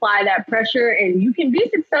work, apply that pressure, and you can be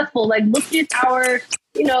successful. Like look at our,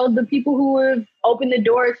 you know, the people who have opened the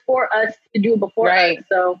doors for us to do it before us.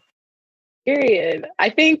 So period. I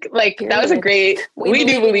think like that was a great, we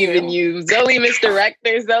do believe in you. Zolee, Miss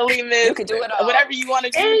Director, Zolee, Miss, you can do it all. Whatever you want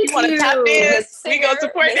to do. If you want to tap dance, we go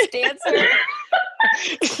support it. Dancer.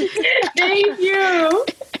 Thank you.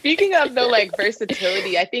 Speaking of though, like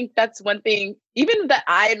versatility, I think that's one thing even that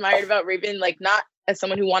I admired about Raven, like not as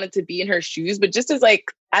someone who wanted to be in her shoes, but just as like,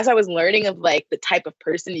 as I was learning of like the type of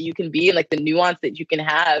person that you can be and like the nuance that you can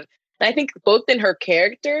have. And I think both in her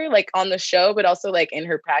character, like on the show, but also like in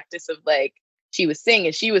her practice of like, she was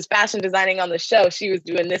singing, she was fashion designing on the show, she was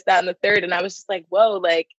doing this, that, and the third. And I was just like, whoa,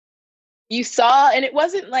 like you saw, and it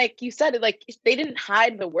wasn't like you said it, like they didn't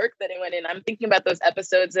hide the work that it went in. I'm thinking about those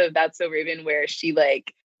episodes of That's So Raven where she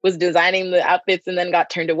like was designing the outfits and then got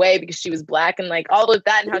turned away because she was Black, and like all of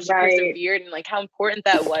that, and how she persevered, and like how important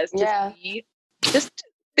that was to see just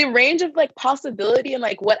the range of like possibility and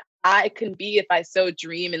like what I can be if I so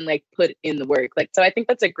dream and like put in the work. Like, so I think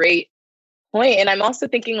that's a great point. And I'm also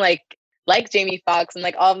thinking like Jamie Foxx and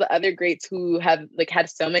like all the other greats who have like had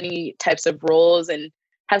so many types of roles and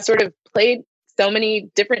have sort of played so many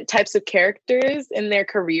different types of characters in their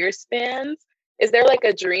career spans. Is there like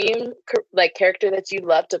a dream like character that you'd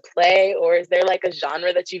love to play, or is there like a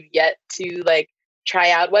genre that you've yet to like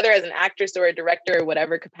try out, whether as an actress or a director or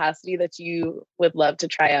whatever capacity that you would love to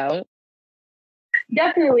try out?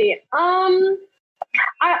 Definitely. I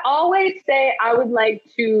always say I would like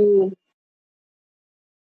to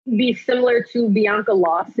be similar to Bianca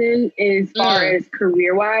Lawson as far as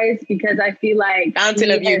career-wise, because I feel like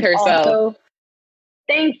Fountain of Youth herself. Also,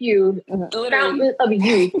 thank you. Fountain of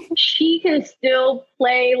Youth. She can still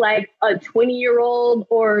play like a 20-year-old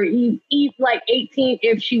or like 18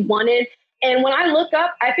 if she wanted. And when I look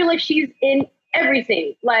up, I feel like she's in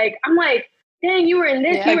everything. Like, I'm like, dang, you were in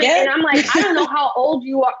this. And I'm like, I don't know how old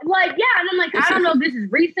you are. Like, yeah. And I'm like, I don't know if this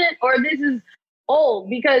is recent or this is old,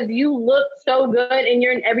 because you look so good and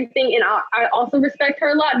you're in everything. And I also respect her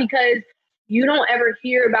a lot, because you don't ever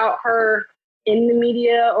hear about her in the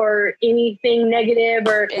media or anything negative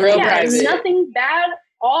or nothing bad.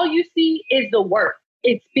 All you see is the work.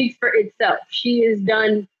 It speaks for itself. She has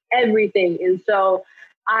done everything. And so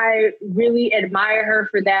I really admire her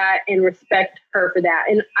for that and respect her for that.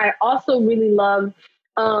 And I also really love,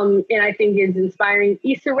 and I think is inspiring,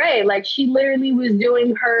 Issa Rae. Like, she literally was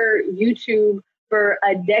doing her YouTube for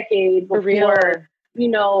a decade before, you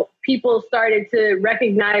know, people started to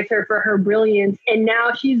recognize her for her brilliance. And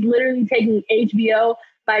now she's literally taking HBO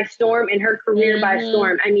by storm and her career by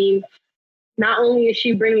storm. I mean, not only is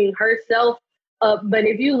she bringing herself up, but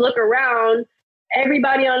if you look around,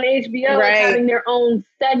 everybody on HBO is having their own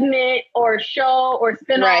segment or show or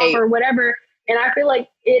spinoff or whatever. And I feel like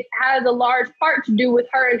it has a large part to do with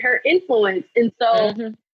her and her influence. And so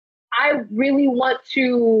I really want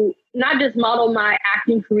to not just model my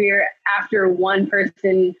acting career after one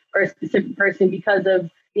person or a specific person because of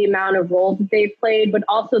the amount of roles that they've played, but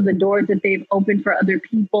also the doors that they've opened for other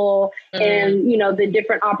people and, you know, the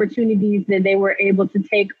different opportunities that they were able to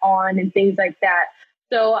take on and things like that.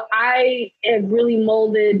 So I have really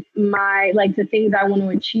molded my, like, the things I want to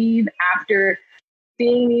achieve after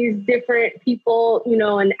seeing these different people, you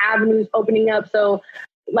know, and avenues opening up. So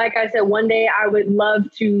like I said, one day I would love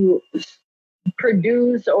to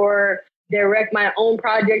produce or direct my own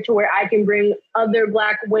project to where I can bring other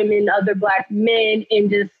Black women, other Black men, and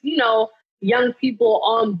just, you know, young people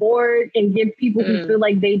on board and give people who feel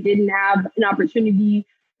like they didn't have an opportunity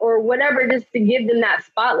or whatever, just to give them that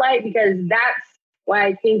spotlight, because that's why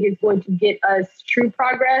I think is going to get us true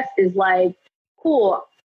progress is like, cool,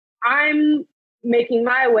 I'm making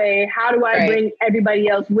my way. How do I bring everybody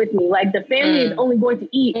else with me? Like, the family is only going to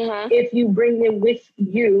eat if you bring them with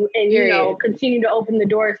you and, you know, continue to open the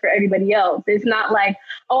doors for everybody else. It's not like,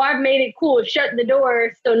 oh, I've made it cool, shut the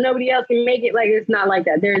doors so nobody else can make it. Like, it's not like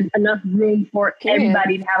that. There's enough room for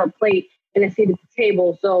everybody to have a plate and a seat at the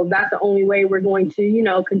table. So that's the only way we're going to, you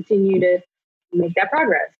know, continue to make that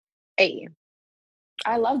progress. Hey.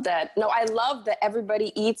 I love that. No, I love the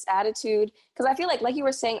everybody eats attitude, because I feel like you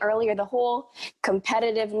were saying earlier, the whole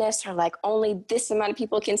competitiveness or like only this amount of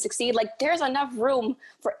people can succeed. Like, there's enough room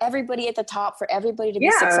for everybody at the top, for everybody to be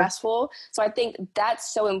successful. So I think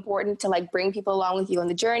that's so important to like bring people along with you on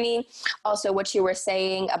the journey. Also, what you were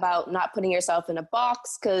saying about not putting yourself in a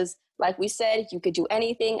box, because like we said, you could do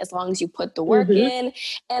anything as long as you put the work in.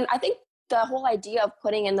 And I think the whole idea of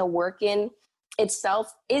putting in the work in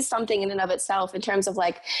itself is something in and of itself, in terms of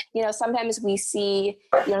like, you know, sometimes we see,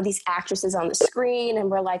 you know, these actresses on the screen and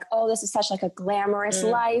we're like, oh, this is such like a glamorous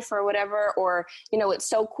life or whatever, or, you know, it's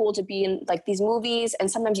so cool to be in like these movies. And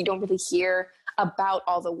sometimes you don't really hear about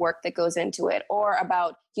all the work that goes into it, or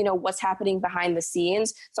about, you know, what's happening behind the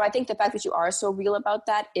scenes. So I think the fact that you are so real about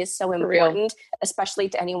that is so important, especially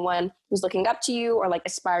to anyone who's looking up to you or like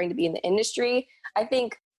aspiring to be in the industry. I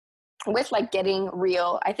think with like getting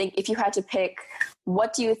real, I think if you had to pick,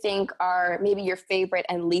 what do you think are maybe your favorite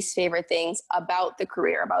and least favorite things about the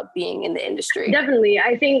career, about being in the industry? Definitely.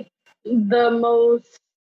 I think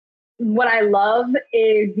what I love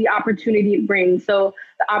is the opportunity it brings. So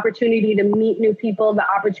the opportunity to meet new people, the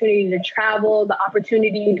opportunity to travel, the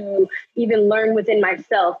opportunity to even learn within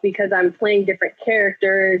myself, because I'm playing different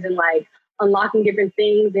characters and like unlocking different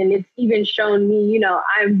things. And it's even shown me, you know,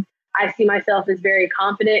 I see myself as very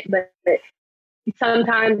confident, but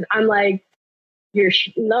sometimes I'm like,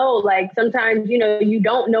 like sometimes, you know, you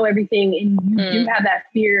don't know everything and you do have that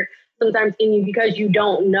fear sometimes in you because you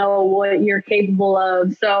don't know what you're capable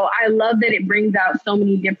of. So I love that it brings out so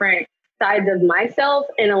many different sides of myself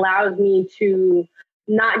and allows me to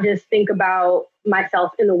not just think about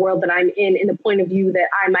myself in the world that I'm in the point of view that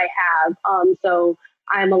I might have. So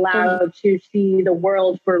I'm allowed to see the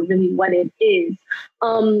world for really what it is.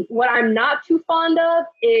 What I'm not too fond of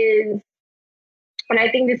is, and I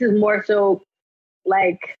think this is more so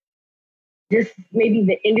like just maybe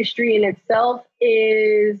the industry in itself,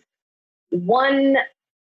 is one,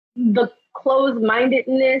 the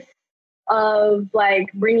closed-mindedness of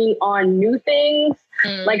like bringing on new things.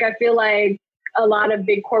 Like, I feel like a lot of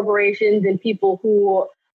big corporations and people who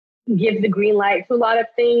give the green light to a lot of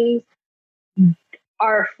things,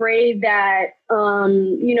 are afraid that,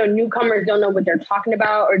 newcomers don't know what they're talking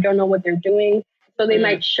about or don't know what they're doing. So they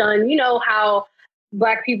might shun, how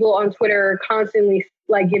Black people on Twitter are constantly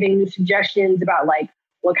like giving new suggestions about like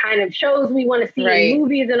what kind of shows we want to see in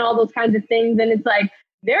movies and all those kinds of things. And it's like,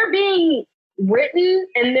 they're being written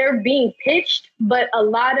and they're being pitched, but a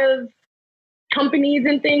lot of companies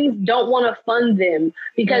and things don't want to fund them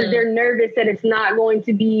because they're nervous that it's not going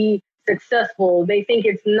to be successful. They think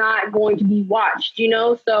it's not going to be watched,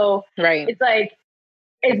 So it's like,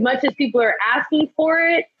 as much as people are asking for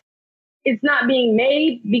it, it's not being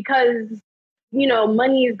made because,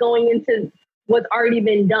 money is going into what's already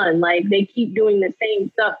been done. Like they keep doing the same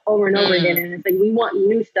stuff over and over again. And it's like, we want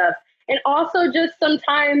new stuff. And also just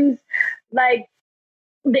sometimes like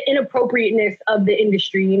the inappropriateness of the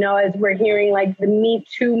industry, as we're hearing like the Me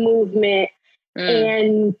Too movement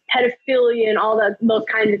and pedophilia and all those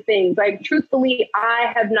kinds of things. Like, truthfully,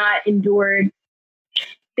 I have not endured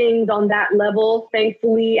things on that level.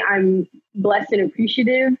 Thankfully, I'm blessed and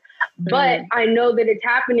appreciative, but I know that it's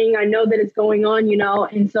happening. I know that it's going on,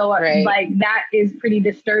 and so like that is pretty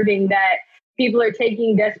disturbing that people are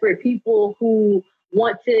taking desperate people who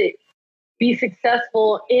want to be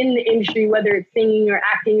successful in the industry, whether it's singing or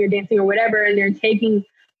acting or dancing or whatever, and they're taking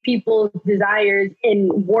people's desires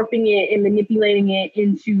and warping it and manipulating it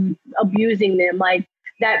into abusing them. Like,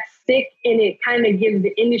 that's sick, and it kind of gives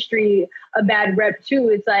the industry a bad rep too.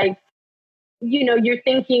 It's like, you're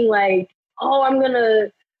thinking like, oh, I'm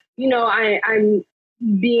gonna,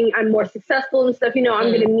 I'm more successful and stuff, I'm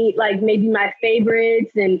gonna meet like maybe my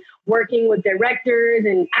favorites and working with directors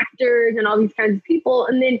and actors and all these kinds of people,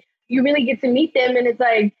 and then you really get to meet them, and it's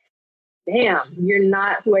like, damn, you're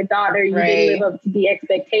not who I thought, or you didn't live up to the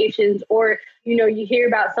expectations, or, you hear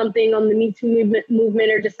about something on the Me Too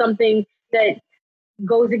movement or just something that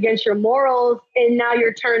goes against your morals, and now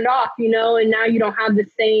you're turned off, and now you don't have the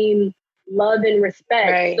same love and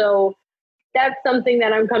respect. So that's something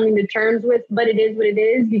that I'm coming to terms with, but it is what it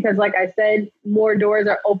is, because like I said, more doors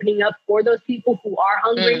are opening up for those people who are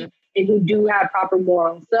hungry and who do have proper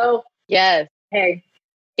morals. So yes. Hey.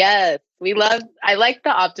 Yes, I like the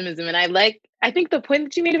optimism, and I think the point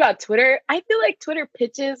that you made about Twitter, I feel like Twitter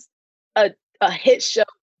pitches a hit show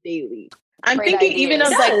daily. I'm Great thinking ideas. even of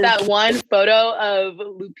like that one photo of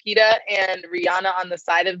Lupita and Rihanna on the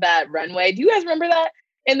side of that runway. Do you guys remember that?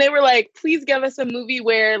 And they were like, please give us a movie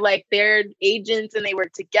where like they're agents and they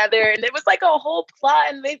work together. And it was like a whole plot.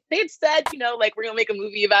 And they'd said, like, we're going to make a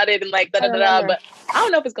movie about it and like da-da-da-da. But I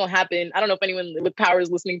don't know if it's going to happen. I don't know if anyone with power is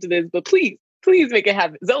listening to this, but please make it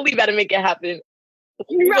happen. Zolee better make it happen.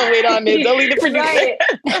 We're going to wait on this. Zolee the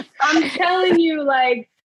producer. I'm telling you, like,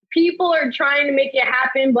 people are trying to make it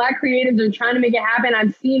happen. Black creatives are trying to make it happen.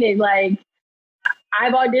 I've seen it. Like,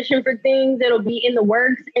 I've auditioned for things that'll be in the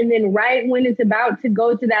works, and then right when it's about to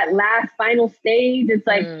go to that last final stage, it's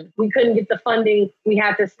like, we couldn't get the funding, we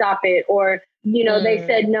have to stop it. Or, they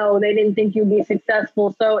said no, they didn't think you'd be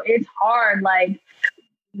successful. So it's hard. Like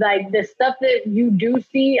the stuff that you do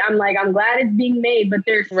see, I'm glad it's being made, but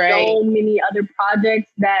there's so many other projects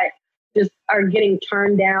that just are getting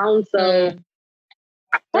turned down. So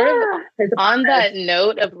on that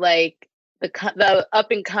note of like the up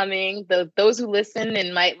and coming, those who listen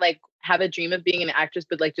and might like have a dream of being an actress,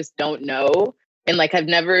 but like just don't know and like have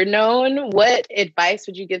never known, what advice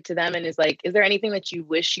would you give to them? And is there anything that you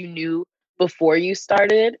wish you knew before you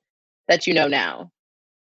started that you know now?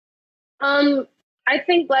 I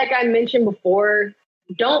think, like I mentioned before,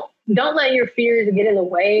 don't let your fears get in the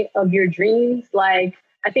way of your dreams. Like,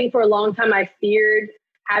 I think for a long time I feared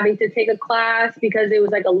having to take a class because it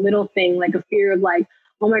was like a little thing, like a fear of like,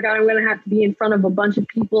 oh my God, I'm going to have to be in front of a bunch of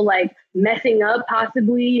people, like messing up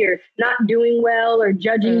possibly, or not doing well, or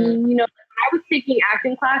judging me. I was taking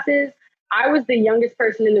acting classes. I was the youngest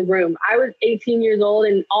person in the room. I was 18 years old,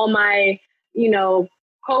 and all my,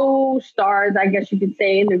 co-stars, I guess you could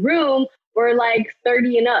say, in the room were like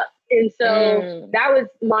 30 and up. And so that was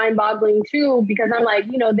mind-boggling too, because I'm like,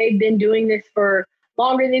 they've been doing this for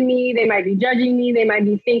longer than me. They might be judging me. They might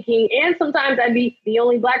be thinking, and sometimes I'd be the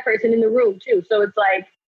only Black person in the room too. So it's like,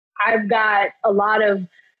 I've got a lot of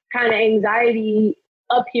kind of anxiety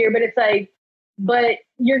up here, but it's like, but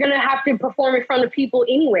you're going to have to perform in front of people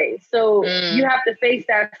anyway. So you have to face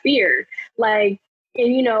that fear. Like,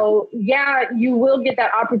 and, you will get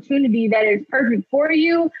that opportunity that is perfect for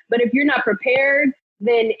you. But if you're not prepared,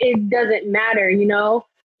 then it doesn't matter,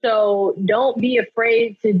 So don't be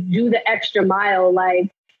afraid to do the extra mile. Like,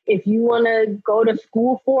 if you want to go to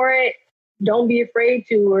school for it, don't be afraid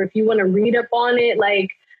to. Or if you want to read up on it,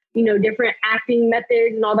 like, different acting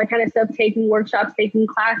methods and all that kind of stuff, taking workshops, taking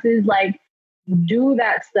classes, like do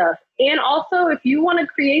that stuff. And also if you want to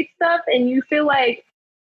create stuff and you feel like,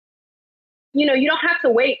 you don't have to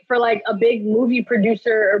wait for like a big movie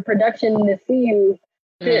producer or production to see you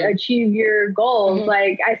to achieve your goals. Mm-hmm.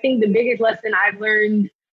 Like, I think the biggest lesson I've learned,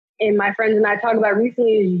 and my friends and I talk about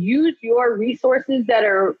recently, is use your resources that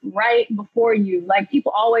are right before you. Like,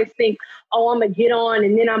 people always think, oh, I'm going to get on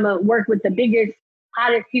and then I'm going to work with the biggest,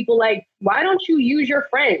 hottest people. Like, why don't you use your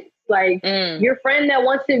friends? Like, your friend that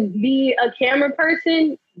wants to be a camera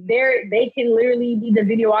person, they can literally be the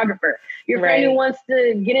videographer. Your friend who wants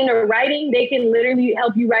to get into writing, they can literally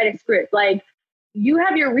help you write a script. Like, you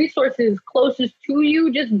have your resources closest to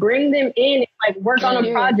you, just bring them in and like work on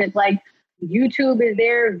a project. Like, YouTube is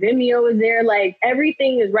there, Vimeo is there, like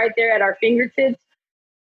everything is right there at our fingertips.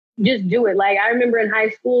 Just do it. Like, I remember in high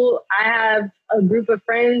school, I have a group of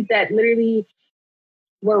friends that literally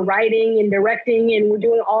were writing and directing, and we're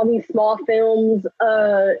doing all these small films,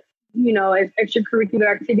 as extracurricular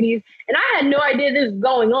activities. And I had no idea this was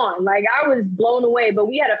going on. Like, I was blown away. But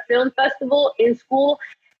we had a film festival in school,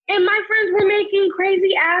 and my friends were making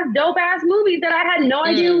crazy ass, dope ass movies that I had no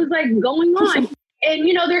idea was like going on.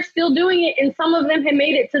 And, they're still doing it. And some of them have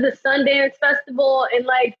made it to the Sundance Festival. And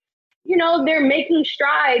like, they're making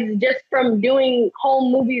strides just from doing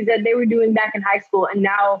home movies that they were doing back in high school. And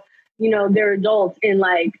now, they're adults and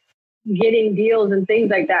like getting deals and things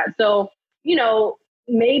like that. So,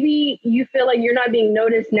 maybe you feel like you're not being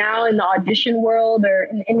noticed now in the audition world or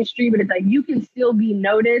in the industry, but it's like you can still be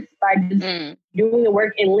noticed by just doing the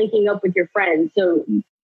work and linking up with your friends. So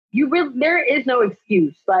there is no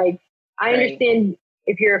excuse. Like, I understand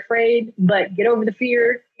if you're afraid, but get over the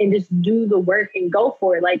fear and just do the work and go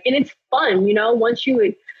for it. Like, and it's fun, once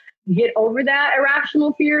you get over that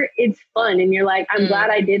irrational fear, it's fun. And you're like, I'm glad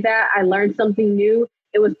I did that. I learned something new.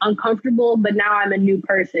 It was uncomfortable, but now I'm a new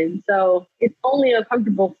person. So it's only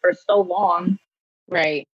uncomfortable for so long.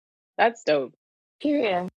 Right. That's dope.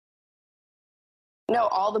 Period. No,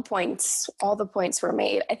 all the points were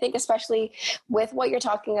made. I think especially with what you're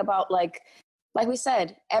talking about, like we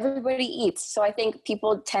said, everybody eats. So I think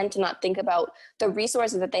people tend to not think about the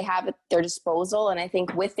resources that they have at their disposal. And I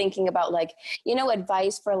think with thinking about like,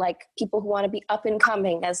 advice for like people who want to be up and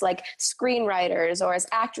coming as like screenwriters or as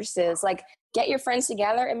actresses, like get your friends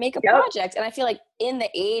together and make a project. And I feel like in the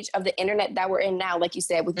age of the internet that we're in now, like you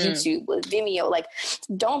said, with YouTube, with Vimeo, like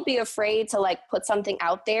don't be afraid to like put something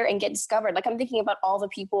out there and get discovered. Like I'm thinking about all the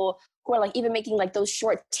people who are like even making like those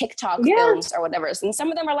short TikTok films or whatever. And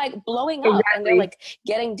some of them are like blowing up and they're like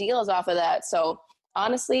getting deals off of that. So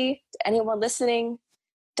honestly, to anyone listening,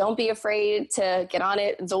 don't be afraid to get on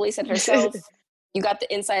it. Zolee said herself, you got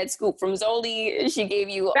the inside scoop from Zolee. She gave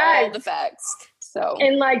you all the facts. So,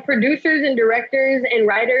 and like producers and directors and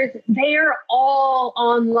writers, they are all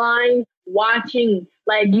online watching.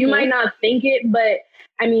 Like you might not think it, but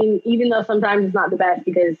I mean, even though sometimes it's not the best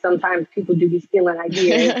because sometimes people do be stealing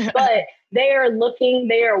ideas, but they are looking,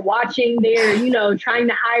 they are watching, they're, trying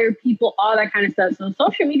to hire people, all that kind of stuff. So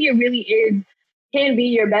social media really can be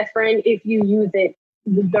your best friend if you use it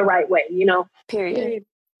the right way, Period.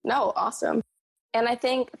 No, awesome. And I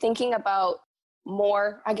think thinking about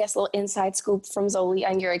more, I guess, a little inside scoop from Zolee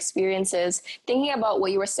and your experiences, thinking about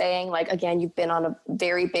what you were saying, like, again, you've been on a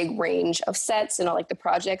very big range of sets and like the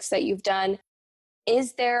projects that you've done.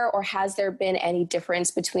 Is there or has there been any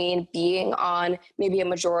difference between being on maybe a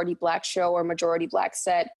majority Black show or majority Black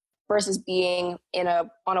set versus being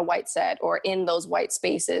on a white set or in those white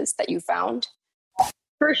spaces that you found?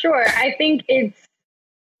 For sure. I think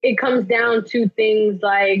it comes down to things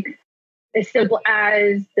like as simple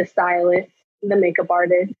as the stylist, the makeup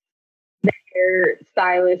artist, the hair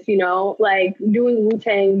stylist, like doing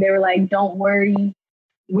Wu-Tang, they were like, don't worry,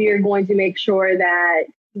 we're going to make sure that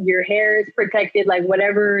your hair is protected, like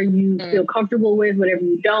whatever you feel comfortable with, whatever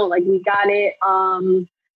you don't, like we got it.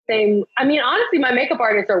 Same, I mean, honestly, my makeup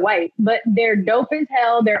artists are white, but they're dope as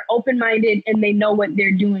hell, they're open-minded, and they know what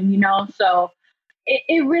they're doing, so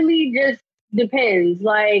it really just depends.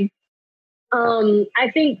 Like,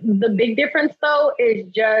 I think the big difference though is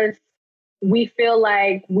just we feel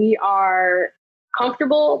like we are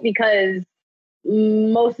comfortable because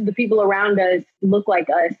most of the people around us look like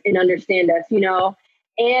us and understand us,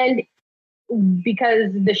 and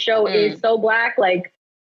because the show is so Black, like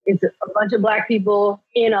it's a bunch of Black people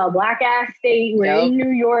in a Black ass state. We're in New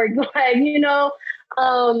York, like,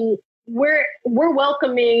 we're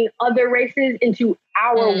welcoming other races into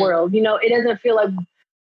our world. It doesn't feel like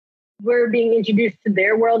we're being introduced to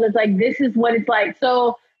their world. It's like, this is what it's like.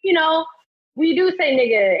 So, we do say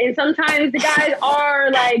nigga, and sometimes the guys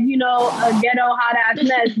are like, you know, a ghetto hot ass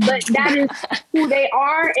mess, but that is who they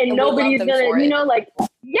are, and nobody is gonna, you know, like,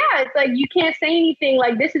 yeah, it's like you can't say anything.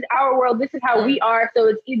 Like, this is our world, this is how we are. So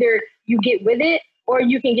it's either you get with it, or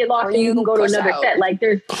you can get lost and you can go to another set. Like,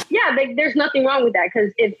 there's nothing wrong with that,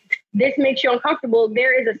 because if this makes you uncomfortable,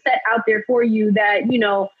 there is a set out there for you that, you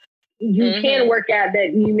know, you can work at,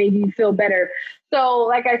 that you maybe feel better. So,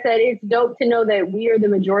 like I said, it's dope to know that we are the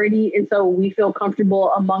majority, and so we feel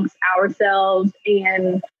comfortable amongst ourselves.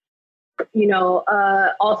 And, you know,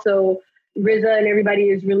 also RZA and everybody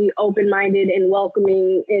is really open-minded and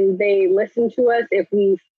welcoming, and they listen to us if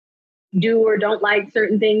we do or don't like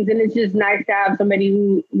certain things. And it's just nice to have somebody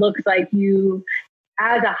who looks like you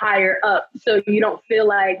as a higher up, so you don't feel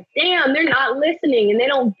like, damn, they're not listening and they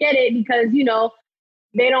don't get it, because, you know,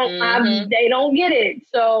 they don't get it.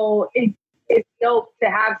 So it's dope to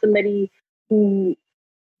have somebody who,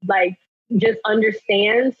 like, just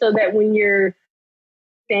understands, so that when you're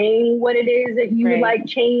saying what it is that you would like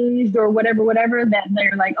changed or whatever, that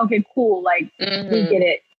they're like, okay, cool, like, we get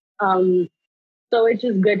it. So it's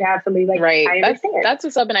just good to have somebody like, I understand. That's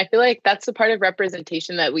what's up. And I feel like that's the part of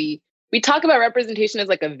representation that we talk about representation as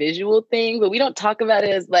like a visual thing, but we don't talk about it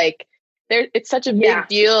as like, it's such a big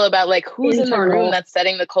deal about like who's in the room that's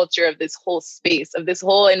setting the culture of this whole space, of this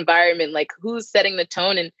whole environment, like who's setting the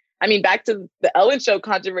tone. And I mean, back to the Ellen Show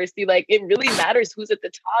controversy, like it really matters who's at the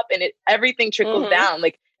top, and everything trickles down.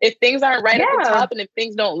 Like if things aren't right at the top, and if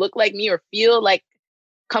things don't look like me or feel like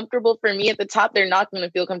comfortable for me at the top, they're not going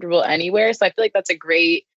to feel comfortable anywhere. So I feel like that's a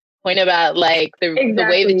great point about like the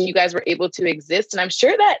way that you guys were able to exist. And I'm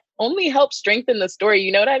sure that only helps strengthen the story.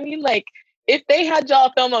 You know what I mean? Like, if they had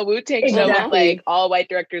y'all film a Wu-Tang show with like all white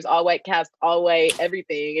directors, all white cast, all white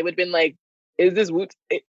everything, it would have been like, is this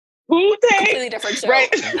Wu-Tang? Completely different show. Right.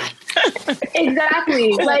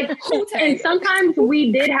 Exactly. Like, and sometimes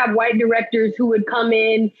we did have white directors who would come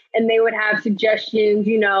in and they would have suggestions,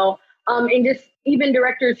 you know, and just even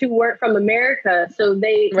directors who weren't from America. So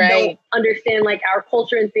they don't understand like our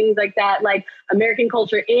culture and things like that, like American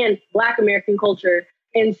culture and Black American culture.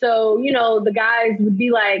 And so, you know, the guys would be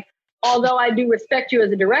like, although I do respect you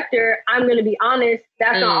as a director, I'm going to be honest,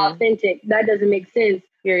 that's not authentic. That doesn't make sense.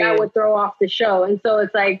 That would throw off the show. And so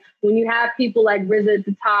it's like, when you have people like RZA at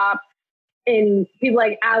the top, and people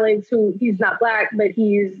like Alex, who he's not Black, but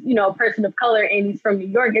he's, you know, a person of color and he's from New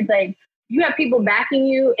York, it's like, you have people backing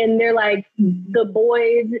you and they're like the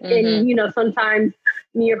boys. And, you know, sometimes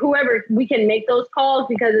me or whoever, we can make those calls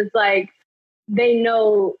because it's like, they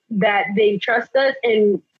know that they trust us,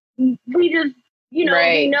 and we just, you know,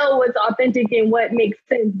 we know what's authentic and what makes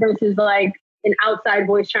sense versus like an outside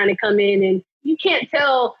voice trying to come in. And you can't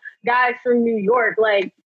tell guys from New York,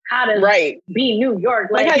 like, how to be New York.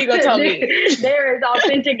 Like how you gonna tell me? They're as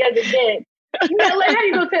authentic as it gets. You know, like, how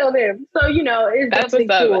you gonna tell them? So, you know, it's that's what's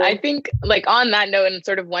up. Cool. I think, like, on that note, and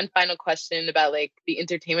sort of one final question about like the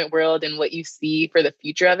entertainment world and what you see for the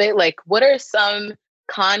future of it. Like, what are some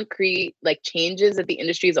concrete like changes that the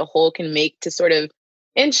industry as a whole can make to sort of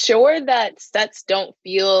ensure that sets don't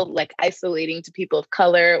feel like isolating to people of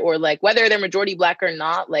color, or like whether they're majority Black or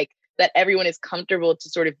not, like that everyone is comfortable to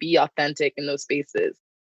sort of be authentic in those spaces?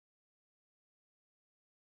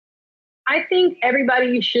 I think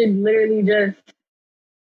everybody should literally just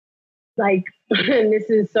like, and this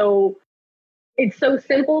is so, it's so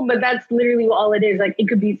simple, but that's literally all it is. Like, it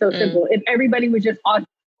could be so simple. If everybody was just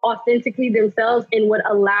authentically themselves and would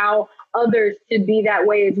allow others to be that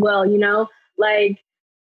way as well, you know, like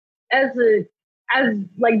as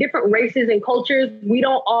like different races and cultures, we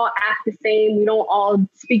don't all act the same. We don't all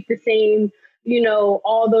speak the same, you know,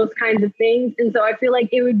 all those kinds of things. And so I feel like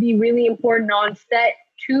it would be really important on set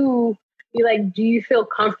to be like, do you feel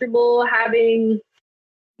comfortable having,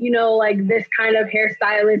 you know, like this kind of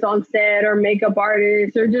hairstylist on set or makeup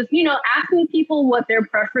artist, or just, you know, asking people what their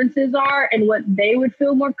preferences are and what they would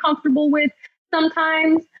feel more comfortable with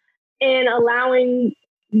sometimes, and allowing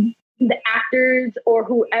the actors or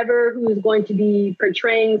whoever who is going to be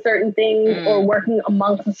portraying certain things or working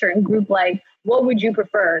amongst a certain group, like, what would you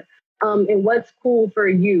prefer? And what's cool for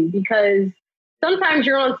you? Because sometimes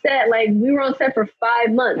you're on set, like we were on set for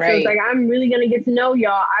 5 months. So it's like, I'm really going to get to know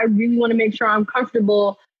y'all. I really want to make sure I'm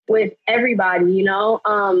comfortable with everybody, you know?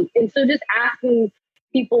 And so just asking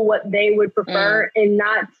people what they would prefer and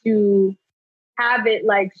not to have it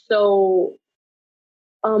like so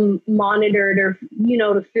monitored or, you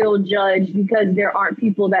know, to feel judged because there aren't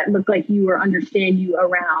people that look like you or understand you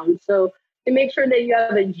around. So to make sure that you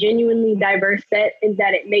have a genuinely diverse set and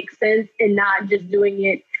that it makes sense, and not just doing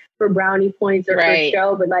it for brownie points or for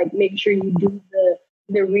show, but like make sure you do the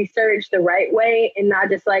the research the right way and not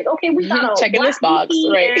just like, okay, we got a checking black this box,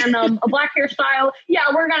 VP right? and a black hairstyle. Yeah,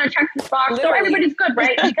 we're gonna check this box so everybody's good,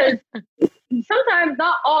 right? Because sometimes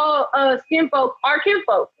not all skin folk are kin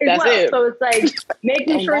folk as That's well. it. So it's like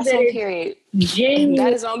making sure that it's period. genuine.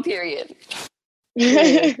 That is on period.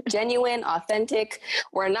 Genuine, authentic.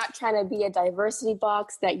 We're not trying to be a diversity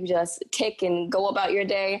box that you just tick and go about your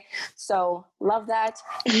day. So love that.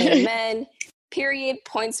 Amen. Period.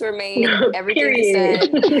 Points were made. Everything is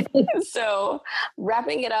said. So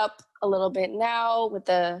wrapping it up a little bit now with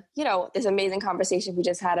the, this amazing conversation we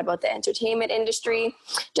just had about the entertainment industry.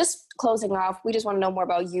 Just closing off, we just want to know more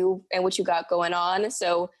about you and what you got going on.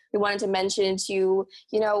 So we wanted to mention to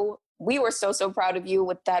you, we were so proud of you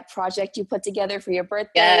with that project you put together for your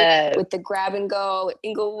birthday with the grab and go at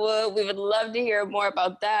Inglewood. We would love to hear more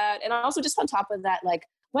about that. And also just on top of that, like,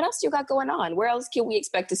 what else you got going on? Where else can we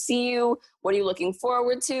expect to see you? What are you looking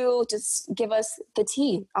forward to? Just give us the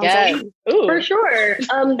tea. For sure.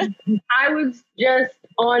 I was just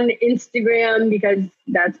on Instagram because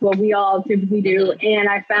that's what we all typically do. And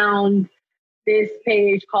I found this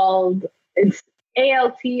page called, it's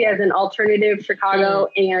ALT as an Alternative Chicago.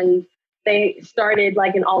 And they started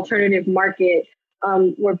like an alternative market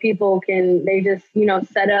where people can, they just,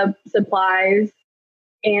 set up supplies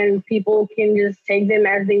and people can just take them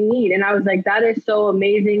as they need. And I was like, that is so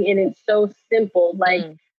amazing. And it's so simple.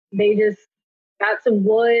 Like they just got some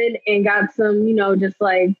wood and got some, just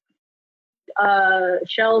like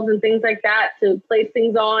shelves and things like that to place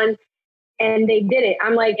things on. And they did it.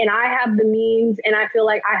 I'm like, and I have the means and I feel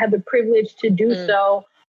like I have the privilege to do so.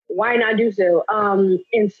 Why not do so?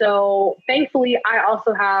 And so thankfully, I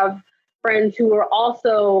also have friends who are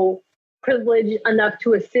also privileged enough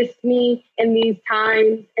to assist me in these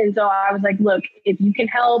times. And so I was like, look, if you can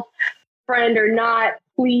help, friend or not,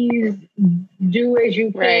 please do as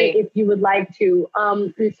you can if you would like to.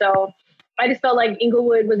 And so I just felt like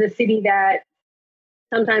Inglewood was a city that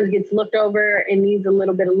sometimes gets looked over and needs a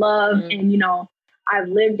little bit of love. And, I've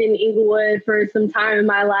lived in Inglewood for some time in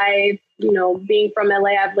my life. Being from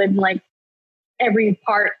LA, I've lived in like every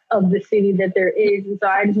part of the city that there is. And so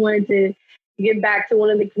I just wanted to give back to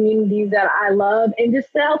one of the communities that I love and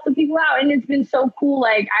just to help the people out. And it's been so cool.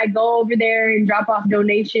 Like I go over there and drop off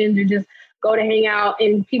donations or just go to hang out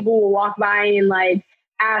and people will walk by and like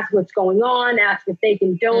ask what's going on, ask if they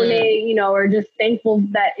can donate, or just thankful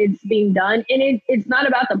that it's being done. And it's not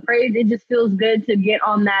about the praise. It just feels good to get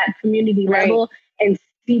on that community level and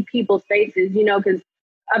see people's faces, because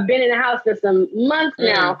I've been in the house for some months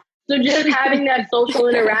now. So just having that social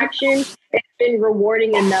interaction, it's been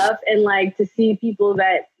rewarding enough. And like to see people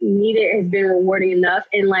that need it has been rewarding enough.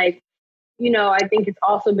 And like, I think it's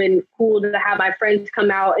also been cool to have my friends come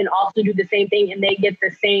out and also do the same thing and they get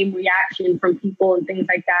the same reaction from people and things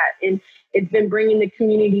like that. And it's been bringing the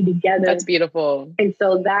community together. That's beautiful. And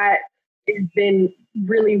so that has been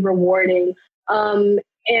really rewarding.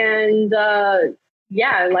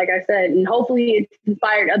 Yeah, like I said, and hopefully it's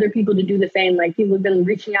inspired other people to do the same. Like people have been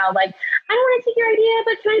reaching out like, I don't want to take your idea,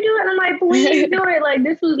 but can I do it? And I'm like, please do it. Like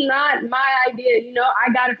this was not my idea.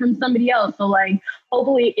 I got it from somebody else. So like,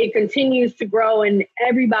 hopefully it continues to grow and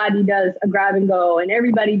everybody does a grab and go and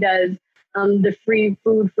everybody does the free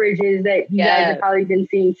food fridges that you guys have probably been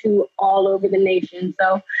seeing too all over the nation.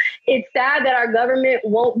 So it's sad that our government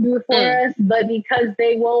won't do it for us, but because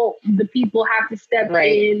they won't, the people have to step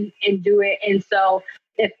in and do it. And so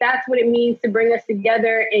if that's what it means to bring us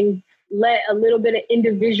together and let a little bit of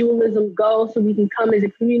individualism go so we can come as a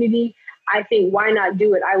community, I think why not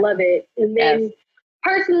do it? I love it. And then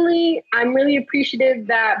personally, I'm really appreciative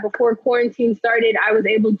that before quarantine started, I was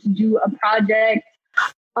able to do a project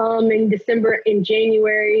in December and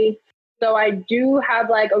January. So I do have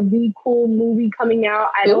like a really cool movie coming out.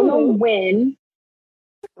 I don't know when.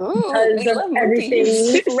 Because of everything,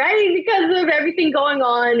 because of everything going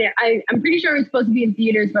on. I'm pretty sure it's supposed to be in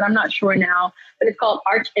theaters, but I'm not sure now. But it's called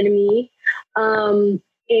Arch Enemy. And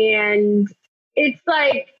it's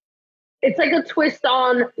like a twist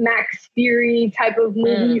on Max Fury type of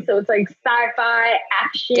movie. So it's like sci-fi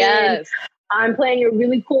action. Yes. I'm playing a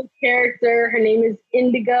really cool character. Her name is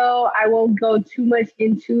Indigo. I won't go too much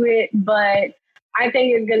into it, but I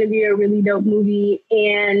think it's going to be a really dope movie.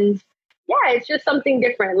 And yeah, it's just something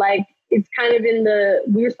different. Like it's kind of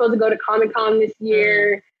we were supposed to go to Comic-Con this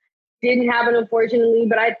year. Didn't happen, unfortunately,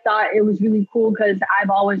 but I thought it was really cool because I've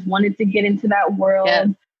always wanted to get into that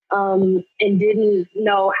world. And didn't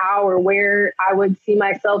know how or where I would see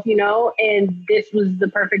myself, and this was the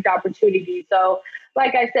perfect opportunity. So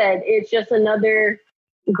like I said, it's just another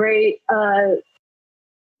great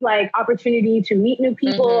like opportunity to meet new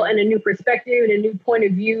people and a new perspective and a new point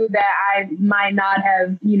of view that I might not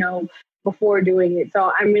have, before doing it.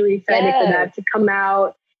 So I'm really excited for that to come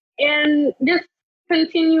out, and just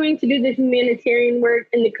continuing to do the humanitarian work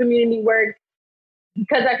and the community work,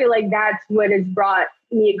 because I feel like that's what has brought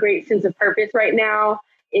me a great sense of purpose right now,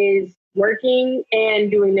 is working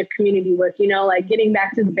and doing the community work, like getting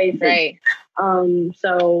back to the basics. Right.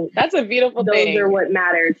 So that's a beautiful thing. Those are what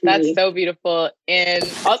matter to me. That's so beautiful. And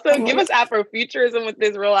also give us Afrofuturism with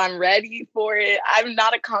this role. I'm ready for it. I'm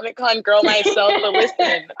not a Comic-Con girl myself, but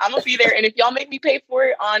listen, I'm gonna be there. And if y'all make me pay for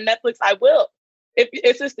it on Netflix, I will. If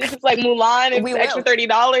it's like Mulan, it's extra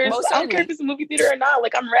 $30. I don't care if it's a movie theater or not.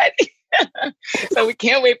 Like, I'm ready. So we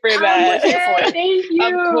can't wait for that. Thank you.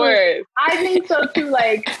 Of course. I think so too.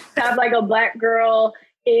 Like, to have like a Black girl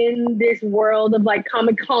in this world of like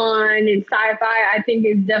Comic-Con and sci-fi, I think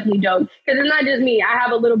is definitely dope. Because it's not just me. I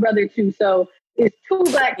have a little brother too. So it's two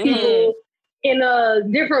Black people in a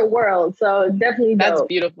different world. So definitely dope. That's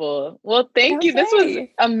beautiful. Well, thank you. This was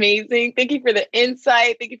amazing. Thank you for the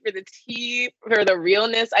insight. Thank you for the tea, for the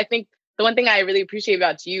realness. I think the one thing I really appreciate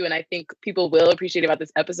about you, and I think people will appreciate about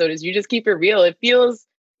this episode, is you just keep it real. It feels,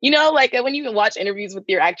 like when you watch interviews with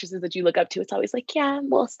your actresses that you look up to, it's always like, yeah,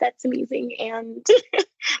 well, that's amazing. And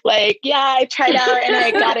like, yeah, I tried out and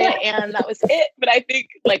I got it and that was it. But I think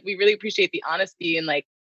like we really appreciate the honesty and like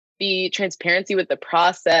the transparency with the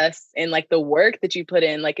process and like the work that you put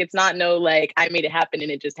in. Like, it's not like I made it happen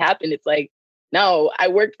and it just happened. It's like, no, I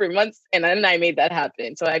worked for months and then I made that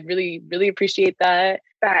happen. So I really, really appreciate that.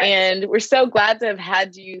 Right. And we're so glad to have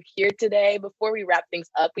had you here today. Before we wrap things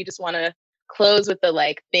up, we just want to close with the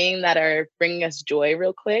like thing that are bringing us joy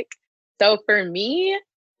real quick. So for me,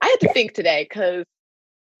 I had to think today because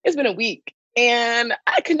it's been a week and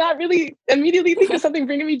I could not really immediately think of something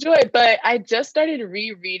bringing me joy, but I just started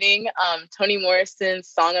rereading Toni Morrison's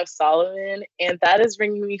Song of Solomon, and that is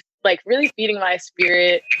bringing me like really feeding my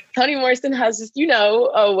spirit. Toni Morrison has just,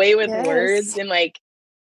 a way with words and like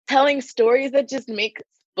telling stories that just make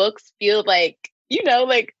books feel like,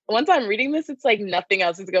 like once I'm reading this, it's like nothing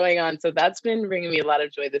else is going on. So that's been bringing me a lot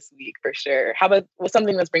of joy this week for sure. How about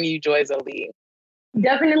something that's bringing you joy, Zolee?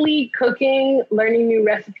 Definitely cooking, learning new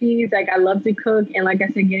recipes. Like, I love to cook. And like I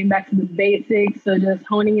said, getting back to the basics. So just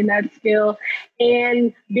honing in that skill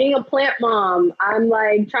and being a plant mom. I'm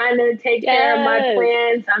like trying to take care of my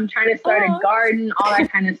plants. I'm trying to start a garden, all that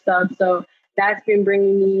kind of stuff. So that's been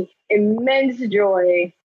bringing me immense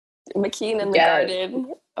joy. McKean in the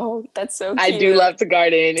garden. Oh, that's so cute. I do love to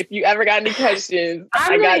garden. If you ever got any questions,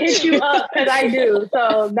 I'm going to hit you up because I do.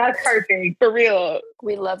 So that's perfect. For real.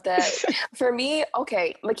 We love that. For me,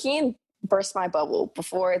 okay, McKean burst my bubble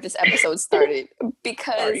before this episode started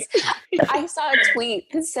because I saw a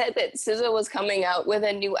tweet that said that SZA was coming out with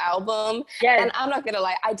a new album. Yes. And I'm not going to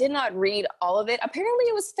lie, I did not read all of it. Apparently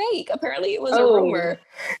it was fake. Apparently it was a rumor.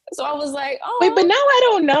 So I was like, Wait, but now I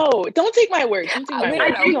don't know. Don't take my word.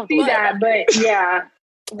 I did see that, but yeah.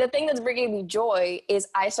 The thing that's bringing me joy is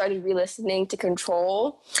I started re-listening to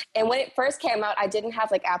Control. And when it first came out, I didn't have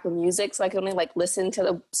like Apple Music. So I could only like listen to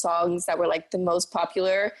the songs that were like the most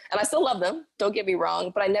popular. And I still love them, don't get me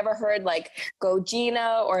wrong. But I never heard like Go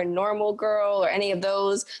Gina or Normal Girl or any of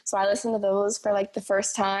those. So I listened to those for like the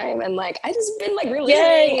first time. And like, I just been like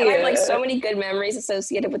re-listening. And I have like so many good memories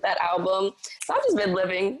associated with that album. So I've just been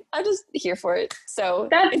living. I'm just here for it. So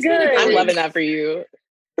that's good. I'm loving that for you.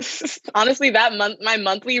 Honestly, that month, my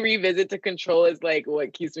monthly revisit to Control is like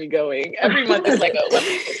what keeps me going. Every month is like,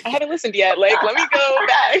 I haven't listened yet. Like, let me go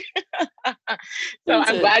back. So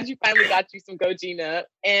I'm glad you finally got you some Go Gina.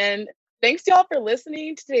 And thanks y'all for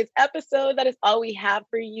listening to today's episode. That is all we have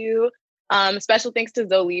for you. Special thanks to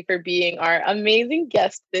Zolee for being our amazing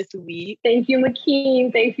guest this week. Thank you,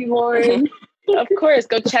 McKean. Thank you, Lauren. Of course,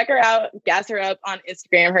 go check her out. Gas her up on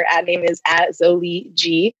Instagram. Her ad name is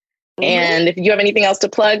 @ZoleeG. And if you have anything else to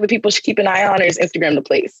plug, the people should keep an eye on, or is Instagram the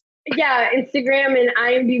place? Yeah, Instagram and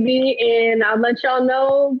IMDb, and I'll let y'all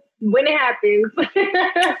know when it happens.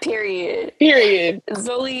 Period.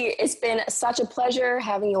 Zolee, it's been such a pleasure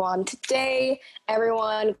having you on today.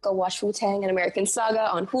 Everyone, go watch Wu-Tang: An American Saga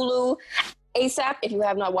on Hulu ASAP if you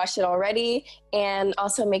have not watched it already. And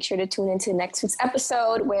also make sure to tune into next week's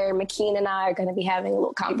episode where McKean and I are going to be having a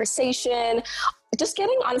little conversation, just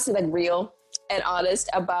getting honestly like real and honest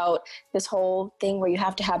about this whole thing where you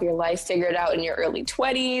have to have your life figured out in your early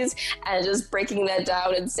 20s and just breaking that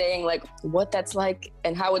down and saying like what that's like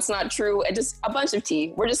and how it's not true and just a bunch of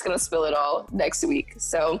tea. We're just going to spill it all next week.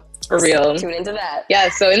 So for real, tune into that. Yeah.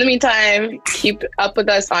 So in the meantime, keep up with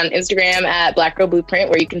us on Instagram @Black Girl Blueprint,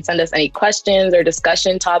 where you can send us any questions or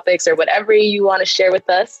discussion topics or whatever you want to share with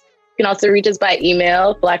us. You can also reach us by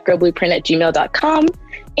email, blackgirlblueprint@gmail.com.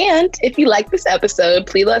 And if you like this episode,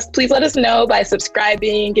 please let us know by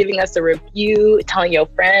subscribing, giving us a review, telling your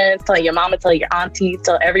friends, telling your mama, telling your aunties,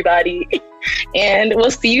 tell everybody. And we'll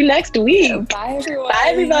see you next week. Bye, everyone. Bye,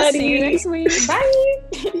 everybody. See you next week. Bye.